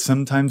guess, that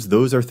sometimes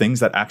those are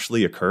things that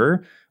actually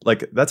occur.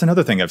 Like, that's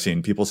another thing I've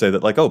seen people say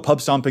that, like, oh, pub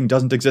stomping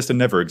doesn't exist and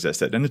never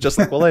existed. And it's just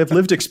like, well, I have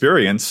lived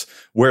experience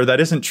where that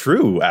isn't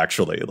true,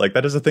 actually. Like,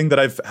 that is a thing that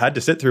I've had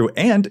to sit through.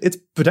 And it's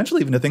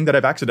potentially even a thing that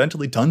I've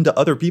accidentally done to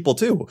other people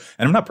too.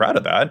 And I'm not proud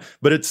of that,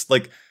 but it's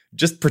like,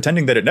 just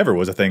pretending that it never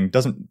was a thing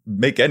doesn't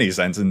make any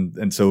sense.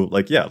 And so,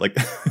 like, yeah, like,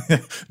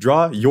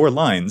 draw your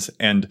lines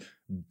and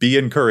be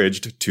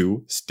encouraged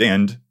to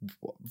stand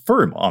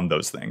firm on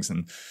those things.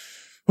 And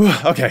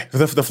okay,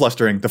 the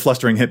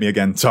flustering hit me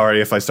again. Sorry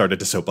if I started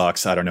to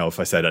soapbox. I don't know if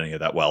I said any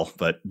of that well,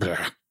 but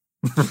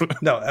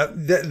no,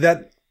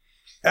 that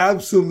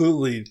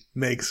absolutely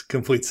makes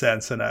complete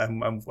sense, and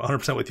I'm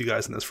 100% with you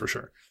guys in this for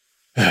sure.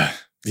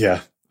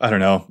 Yeah, I don't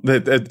know.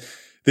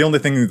 The only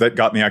thing that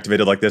got me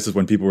activated like this is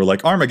when people were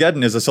like,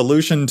 Armageddon is a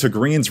solution to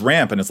Green's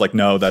ramp. And it's like,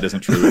 no, that isn't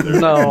true either.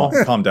 No.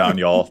 Calm down,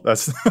 y'all.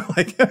 That's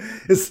like...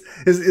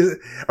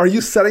 Are you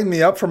setting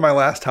me up for my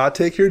last hot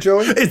take here,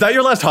 Joey? Is that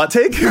your last hot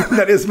take?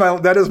 That is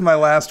my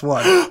last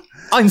one.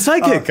 I'm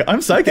psychic.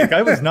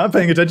 I was not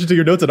paying attention to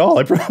your notes at all.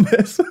 I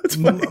promise.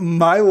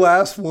 My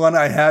last one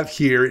I have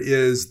here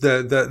is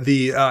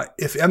the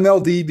if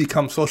MLD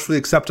becomes socially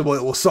acceptable,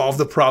 it will solve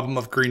the problem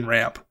of Green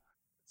ramp.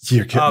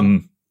 You're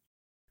kidding.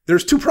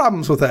 There's two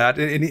problems with that,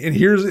 and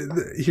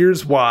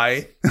here's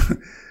why.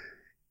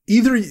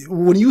 Either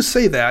when you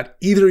say that,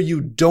 either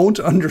you don't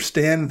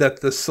understand that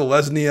the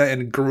Selesnya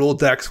and Garul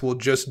decks will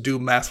just do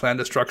mass land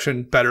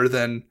destruction better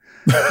than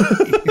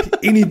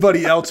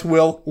anybody else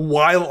will,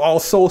 while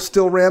also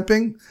still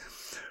ramping,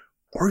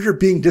 or you're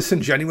being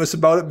disingenuous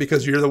about it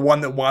because you're the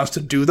one that wants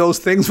to do those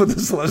things with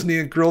the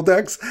Selesnya and Garul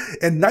decks,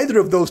 and neither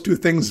of those two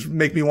things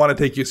make me want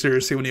to take you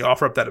seriously when you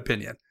offer up that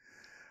opinion.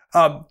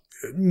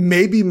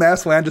 maybe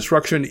mass land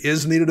destruction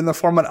is needed in the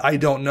format. I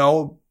don't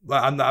know.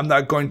 I'm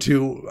not going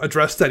to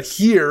address that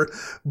here,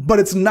 but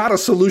it's not a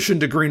solution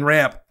to green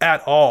ramp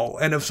at all.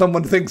 And if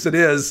someone thinks it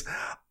is,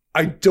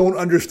 I don't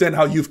understand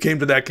how you've came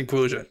to that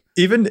conclusion.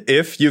 Even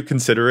if you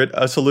consider it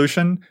a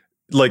solution,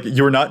 like,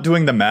 you're not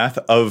doing the math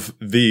of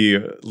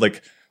the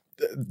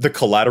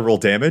collateral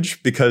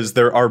damage, because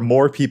there are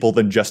more people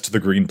than just the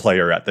green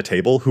player at the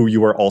table who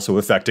you are also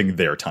affecting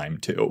their time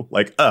too.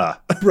 Like,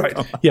 right.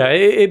 Yeah,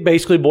 it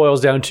basically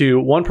boils down to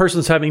one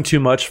person's having too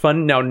much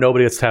fun. Now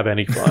nobody gets to have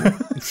any fun.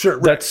 Sure.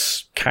 Right.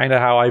 That's kind of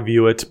how I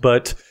view it.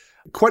 But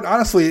quite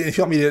honestly, if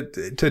you want me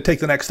to take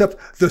the next step,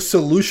 the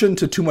solution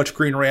to too much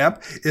green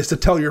ramp is to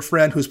tell your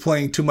friend who's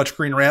playing too much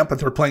green ramp that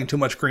they're playing too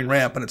much green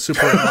ramp and it's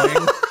super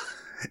annoying.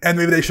 And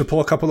maybe they should pull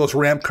a couple of those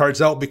ramp cards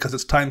out because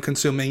it's time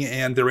consuming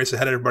and they race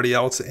ahead of everybody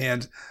else.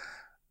 And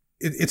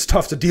it's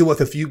tough to deal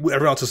with if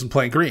everyone else isn't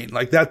playing green.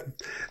 Like that.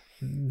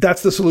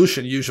 That's the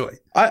solution usually.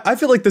 I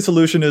feel like the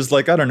solution is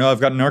like, I don't know,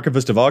 I've got an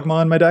Archivist of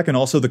Ogma in my deck, and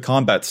also the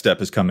combat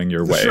step is coming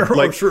your way. Sure,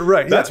 like, sure,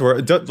 right. That's where,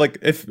 like,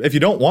 if you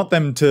don't want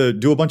them to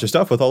do a bunch of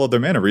stuff with all of their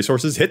mana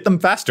resources, hit them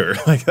faster.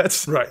 Like,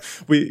 that's right.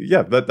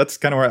 That's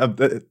kind of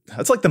where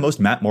that's like the most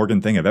Matt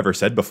Morgan thing I've ever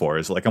said before.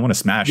 Is like, I want to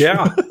smash.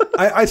 Yeah,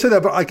 I say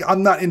that, but like,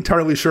 I'm not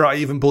entirely sure I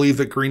even believe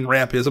that green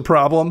ramp is a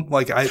problem.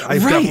 Like, I've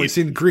definitely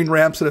seen green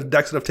ramps that have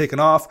decks that have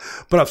taken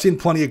off, but I've seen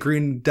plenty of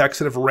green decks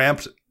that have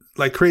ramped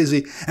like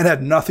crazy and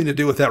had nothing to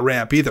do with that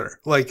ramp either.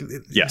 Like,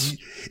 yes,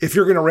 if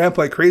you're going to ramp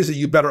like crazy,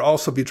 you better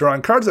also be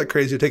drawing cards like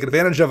crazy to take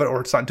advantage of it,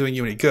 or it's not doing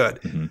you any good.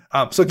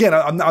 Mm-hmm. So again,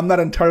 I'm not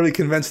entirely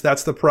convinced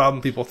that's the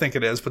problem people think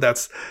it is, but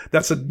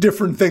that's a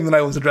different thing than I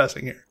was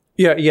addressing here.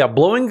 Yeah.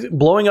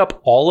 Blowing up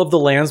all of the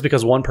lands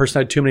because one person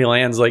had too many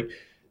lands. Like,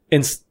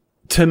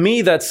 to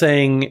me, that's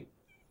saying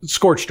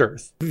scorched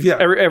earth. Yeah.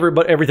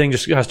 Everything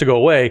just has to go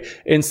away,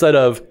 instead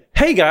of,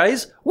 hey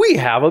guys, we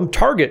have a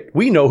target.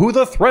 We know who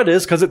the threat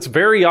is because it's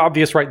very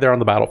obvious right there on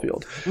the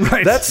battlefield.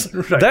 Right.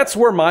 That's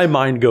where my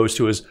mind goes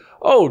to is,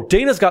 oh,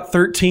 Dana's got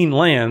 13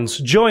 lands.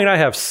 Joey and I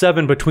have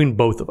 7 between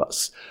both of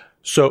us.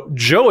 So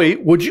Joey,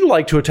 would you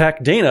like to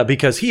attack Dana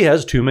because he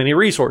has too many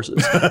resources?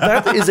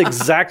 That is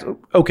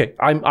okay,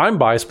 I'm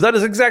biased, but that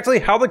is exactly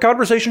how the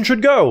conversation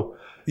should go.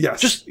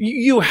 Yes. Just,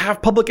 you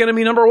have public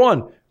enemy number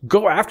 1.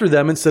 Go after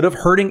them instead of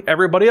hurting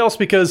everybody else,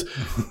 because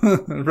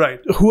right.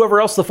 whoever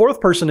else the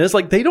fourth person is,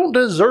 like, they don't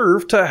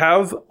deserve to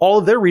have all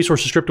of their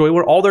resources stripped away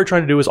when all they're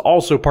trying to do is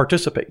also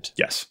participate.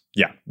 Yes.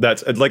 Yeah.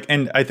 That's like,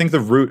 and I think the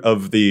root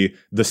of the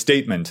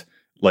statement,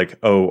 like,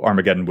 oh,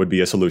 Armageddon would be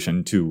a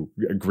solution to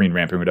green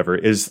ramping or whatever,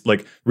 is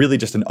like really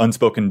just an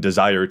unspoken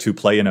desire to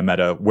play in a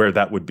meta where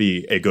that would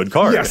be a good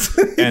card. Yes.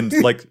 And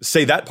like,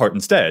 say that part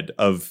instead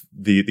of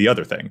the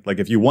other thing. Like,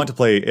 if you want to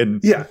play in...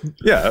 Yeah.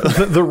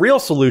 The real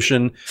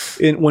solution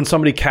when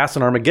somebody casts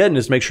an Armageddon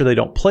is make sure they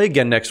don't play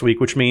again next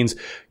week, which means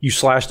you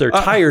slash their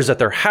tires at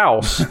their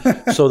house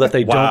so that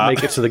they don't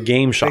make it to the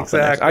game shop.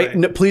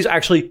 Exactly. Please,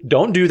 actually,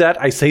 don't do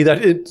that. I say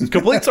that in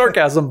complete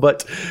sarcasm,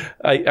 but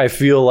I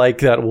feel like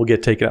that will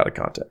get taken out of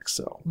context.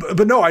 So,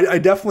 but no, I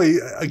definitely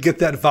get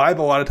that vibe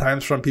a lot of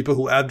times from people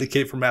who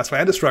advocate for mass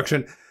land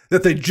destruction,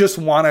 that they just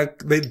want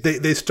to,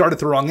 they start at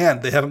the wrong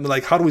end. They haven't been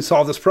like, how do we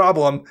solve this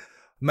problem?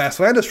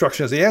 Mass land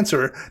destruction is the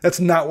answer. That's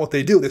not what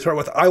they do. They start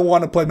with, I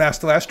want to play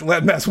mass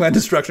land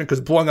destruction because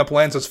blowing up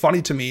lands is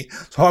funny to me.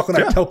 So how can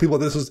I tell people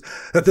this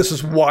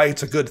is why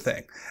it's a good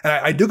thing? And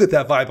I do get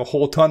that vibe a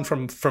whole ton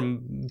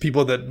from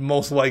people that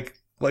most like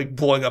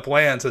blowing up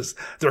lands, as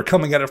they're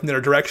coming at it from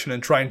their direction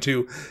and trying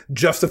to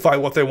justify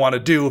what they want to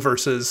do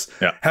versus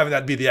having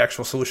that be the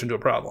actual solution to a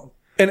problem.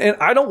 And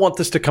I don't want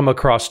this to come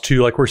across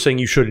too like we're saying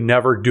you should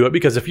never do it,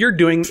 because if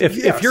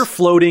you're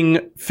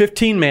floating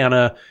 15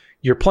 mana,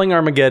 you're playing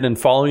Armageddon and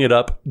following it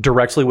up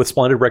directly with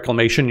Splendid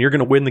Reclamation, you're going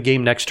to win the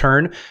game next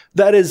turn.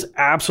 That is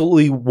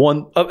absolutely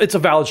it's a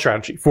valid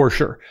strategy for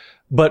sure.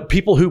 But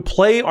people who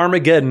play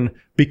Armageddon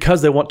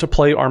because they want to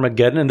play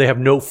Armageddon and they have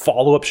no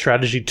follow-up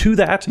strategy to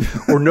that,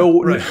 or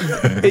no,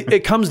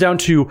 it comes down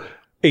to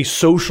a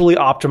socially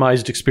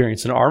optimized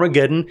experience. And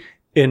Armageddon,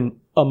 in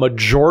a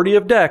majority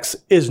of decks,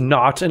 is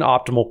not an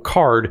optimal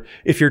card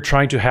if you're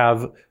trying to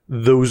have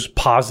those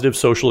positive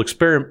social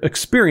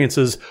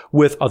experiences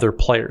with other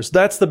players.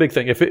 That's the big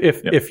thing.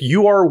 If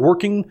you are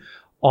working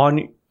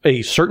on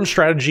a certain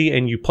strategy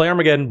and you play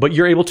Armageddon, but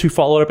you're able to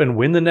follow it up and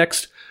win the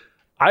next,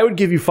 I would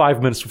give you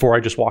 5 minutes before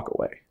I just walk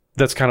away.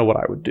 That's kind of what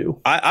I would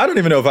do. I don't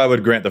even know if I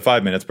would grant the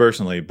 5 minutes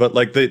personally, but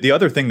like the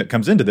other thing that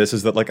comes into this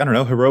is that, like, I don't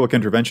know, Heroic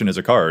Intervention is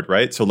a card,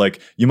 right? So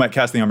like, you might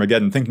cast the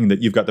Armageddon thinking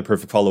that you've got the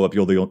perfect follow-up,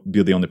 you'll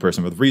be the only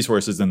person with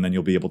resources, and then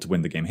you'll be able to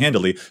win the game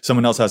handily.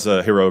 Someone else has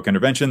a Heroic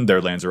Intervention,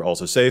 their lands are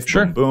also safe,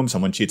 sure. Boom, boom.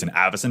 Someone cheats an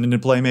Avacyn into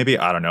play maybe,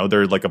 I don't know,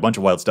 they're like a bunch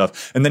of wild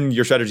stuff, and then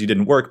your strategy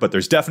didn't work, but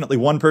there's definitely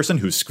one person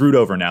who's screwed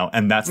over now,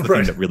 and that's the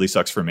thing that really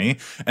sucks for me.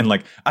 And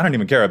like, I don't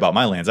even care about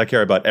my lands, I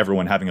care about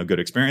everyone having a good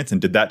experience, and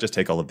did that just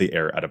take all of the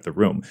air out of the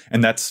room?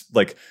 And that's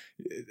like,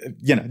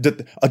 you know,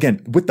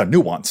 again, with the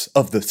nuance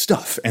of the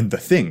stuff and the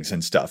things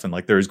and stuff. And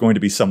like, there's going to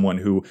be someone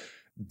who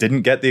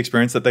didn't get the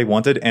experience that they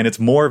wanted, and it's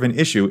more of an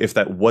issue if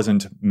that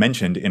wasn't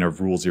mentioned in a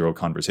Rule Zero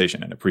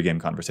conversation, in a pregame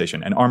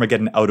conversation. And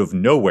Armageddon out of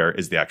nowhere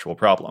is the actual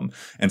problem.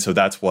 And so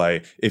that's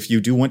why if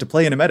you do want to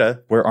play in a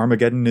meta where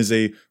Armageddon is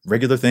a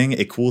regular thing,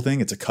 a cool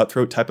thing, it's a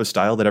cutthroat type of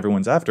style that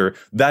everyone's after,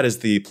 that is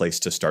the place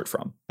to start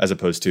from, as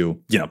opposed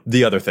to,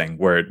 the other thing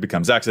where it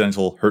becomes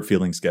accidental, hurt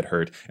feelings get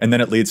hurt, and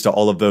then it leads to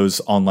all of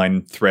those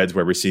online threads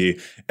where we see,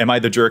 am I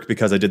the jerk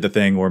because I did the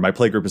thing, or my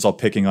playgroup is all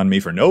picking on me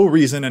for no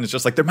reason, and it's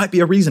just like, there might be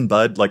a reason,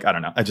 bud. Like, I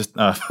don't know. I just,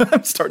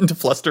 I'm starting to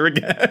fluster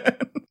again.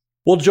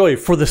 Well, Joey,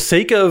 for the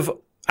sake of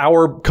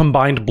our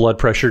combined blood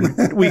pressure,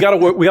 we gotta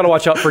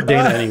watch out for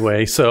Dana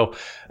anyway. So,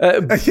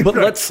 but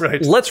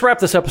let's wrap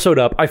this episode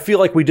up. I feel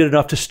like we did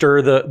enough to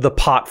stir the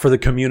pot for the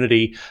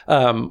community.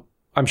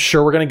 I'm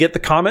sure we're going to get the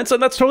comments,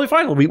 and that's totally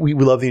fine. We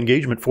love the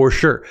engagement for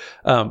sure.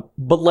 But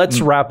let's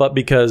wrap up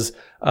because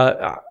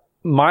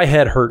my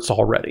head hurts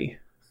already.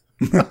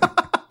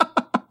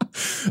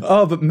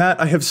 Oh, but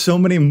Matt, I have so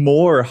many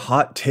more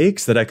hot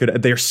takes that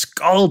they're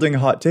scalding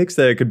hot takes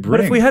that I could bring.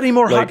 But if we had any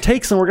more hot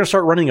takes, then we're going to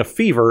start running a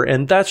fever,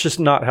 and that's just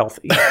not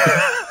healthy.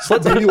 So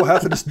maybe we'll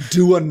have to just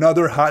do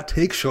another hot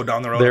take show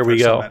down the road. There we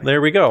go.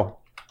 There we go.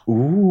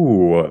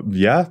 Ooh,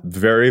 yeah,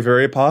 very,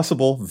 very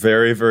possible.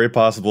 Very, very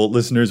possible.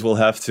 Listeners will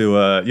have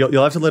to,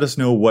 you'll have to let us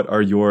know what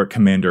are your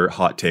Commander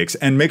hot takes,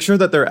 and make sure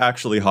that they're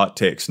actually hot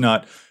takes,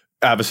 not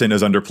Avacyn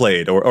is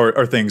underplayed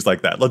or things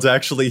like that. Let's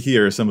actually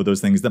hear some of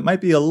those things that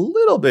might be a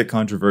little bit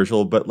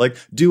controversial, but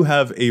do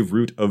have a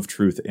root of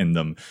truth in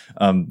them.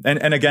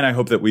 And again, I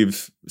hope that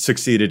we've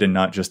succeeded in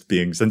not just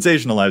being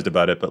sensationalized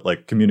about it,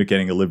 but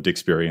communicating a lived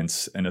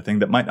experience and a thing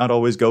that might not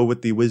always go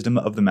with the wisdom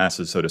of the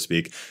masses, so to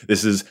speak.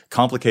 This is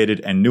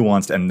complicated and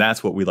nuanced, and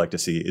that's what we like to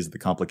see, is the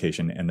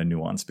complication and the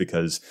nuance,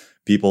 because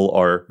people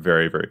are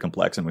very, very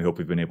complex, and we hope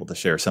we've been able to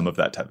share some of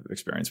that type of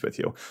experience with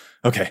you.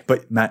 Okay,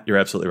 but Matt, you're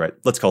absolutely right.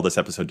 Let's call this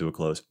episode to a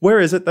close.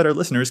 Where is it that our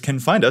listeners can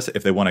find us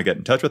if they want to get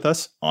in touch with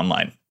us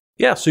online?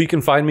 Yeah, so you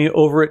can find me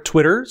over at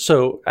Twitter,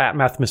 so at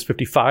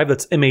Mathimus55,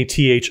 that's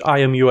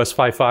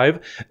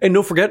MATHIMUS55. And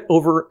don't forget,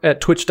 over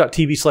at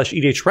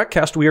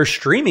twitch.tv/EDHRECast, we are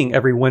streaming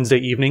every Wednesday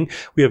evening.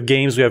 We have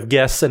games, we have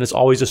guests, and it's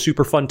always a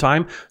super fun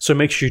time, so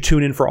make sure you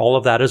tune in for all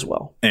of that as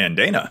well. And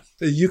Dana.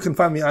 You can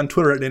find me on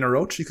Twitter at Dana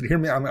Roach. You can hear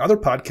me on my other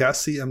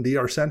podcast,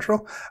 CMDR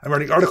Central. I'm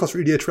writing articles for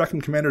EDHREC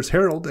and Commander's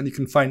Herald, and you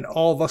can find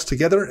all of us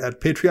together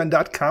at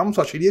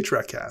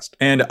patreon.com/EDHRECast.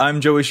 And I'm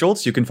Joey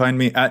Schultz. You can find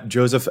me at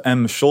Joseph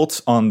M.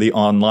 Schultz on the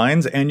online.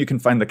 And you can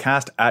find the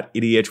cast at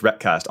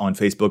EDHRECast on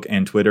Facebook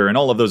and Twitter and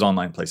all of those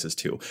online places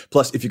too.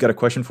 Plus, if you got a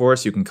question for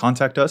us, you can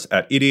contact us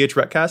at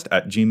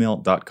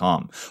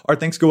EDHRECast@gmail.com. Our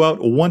thanks go out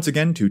once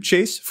again to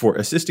Chase for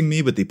assisting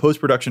me with the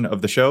post-production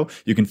of the show.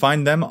 You can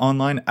find them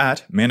online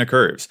at Mana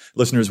Curves.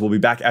 Listeners, we'll be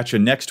back at you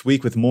next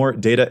week with more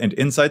data and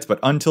insights. But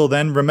until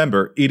then,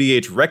 remember,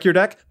 EDH wreck your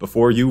deck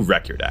before you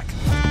wreck your deck.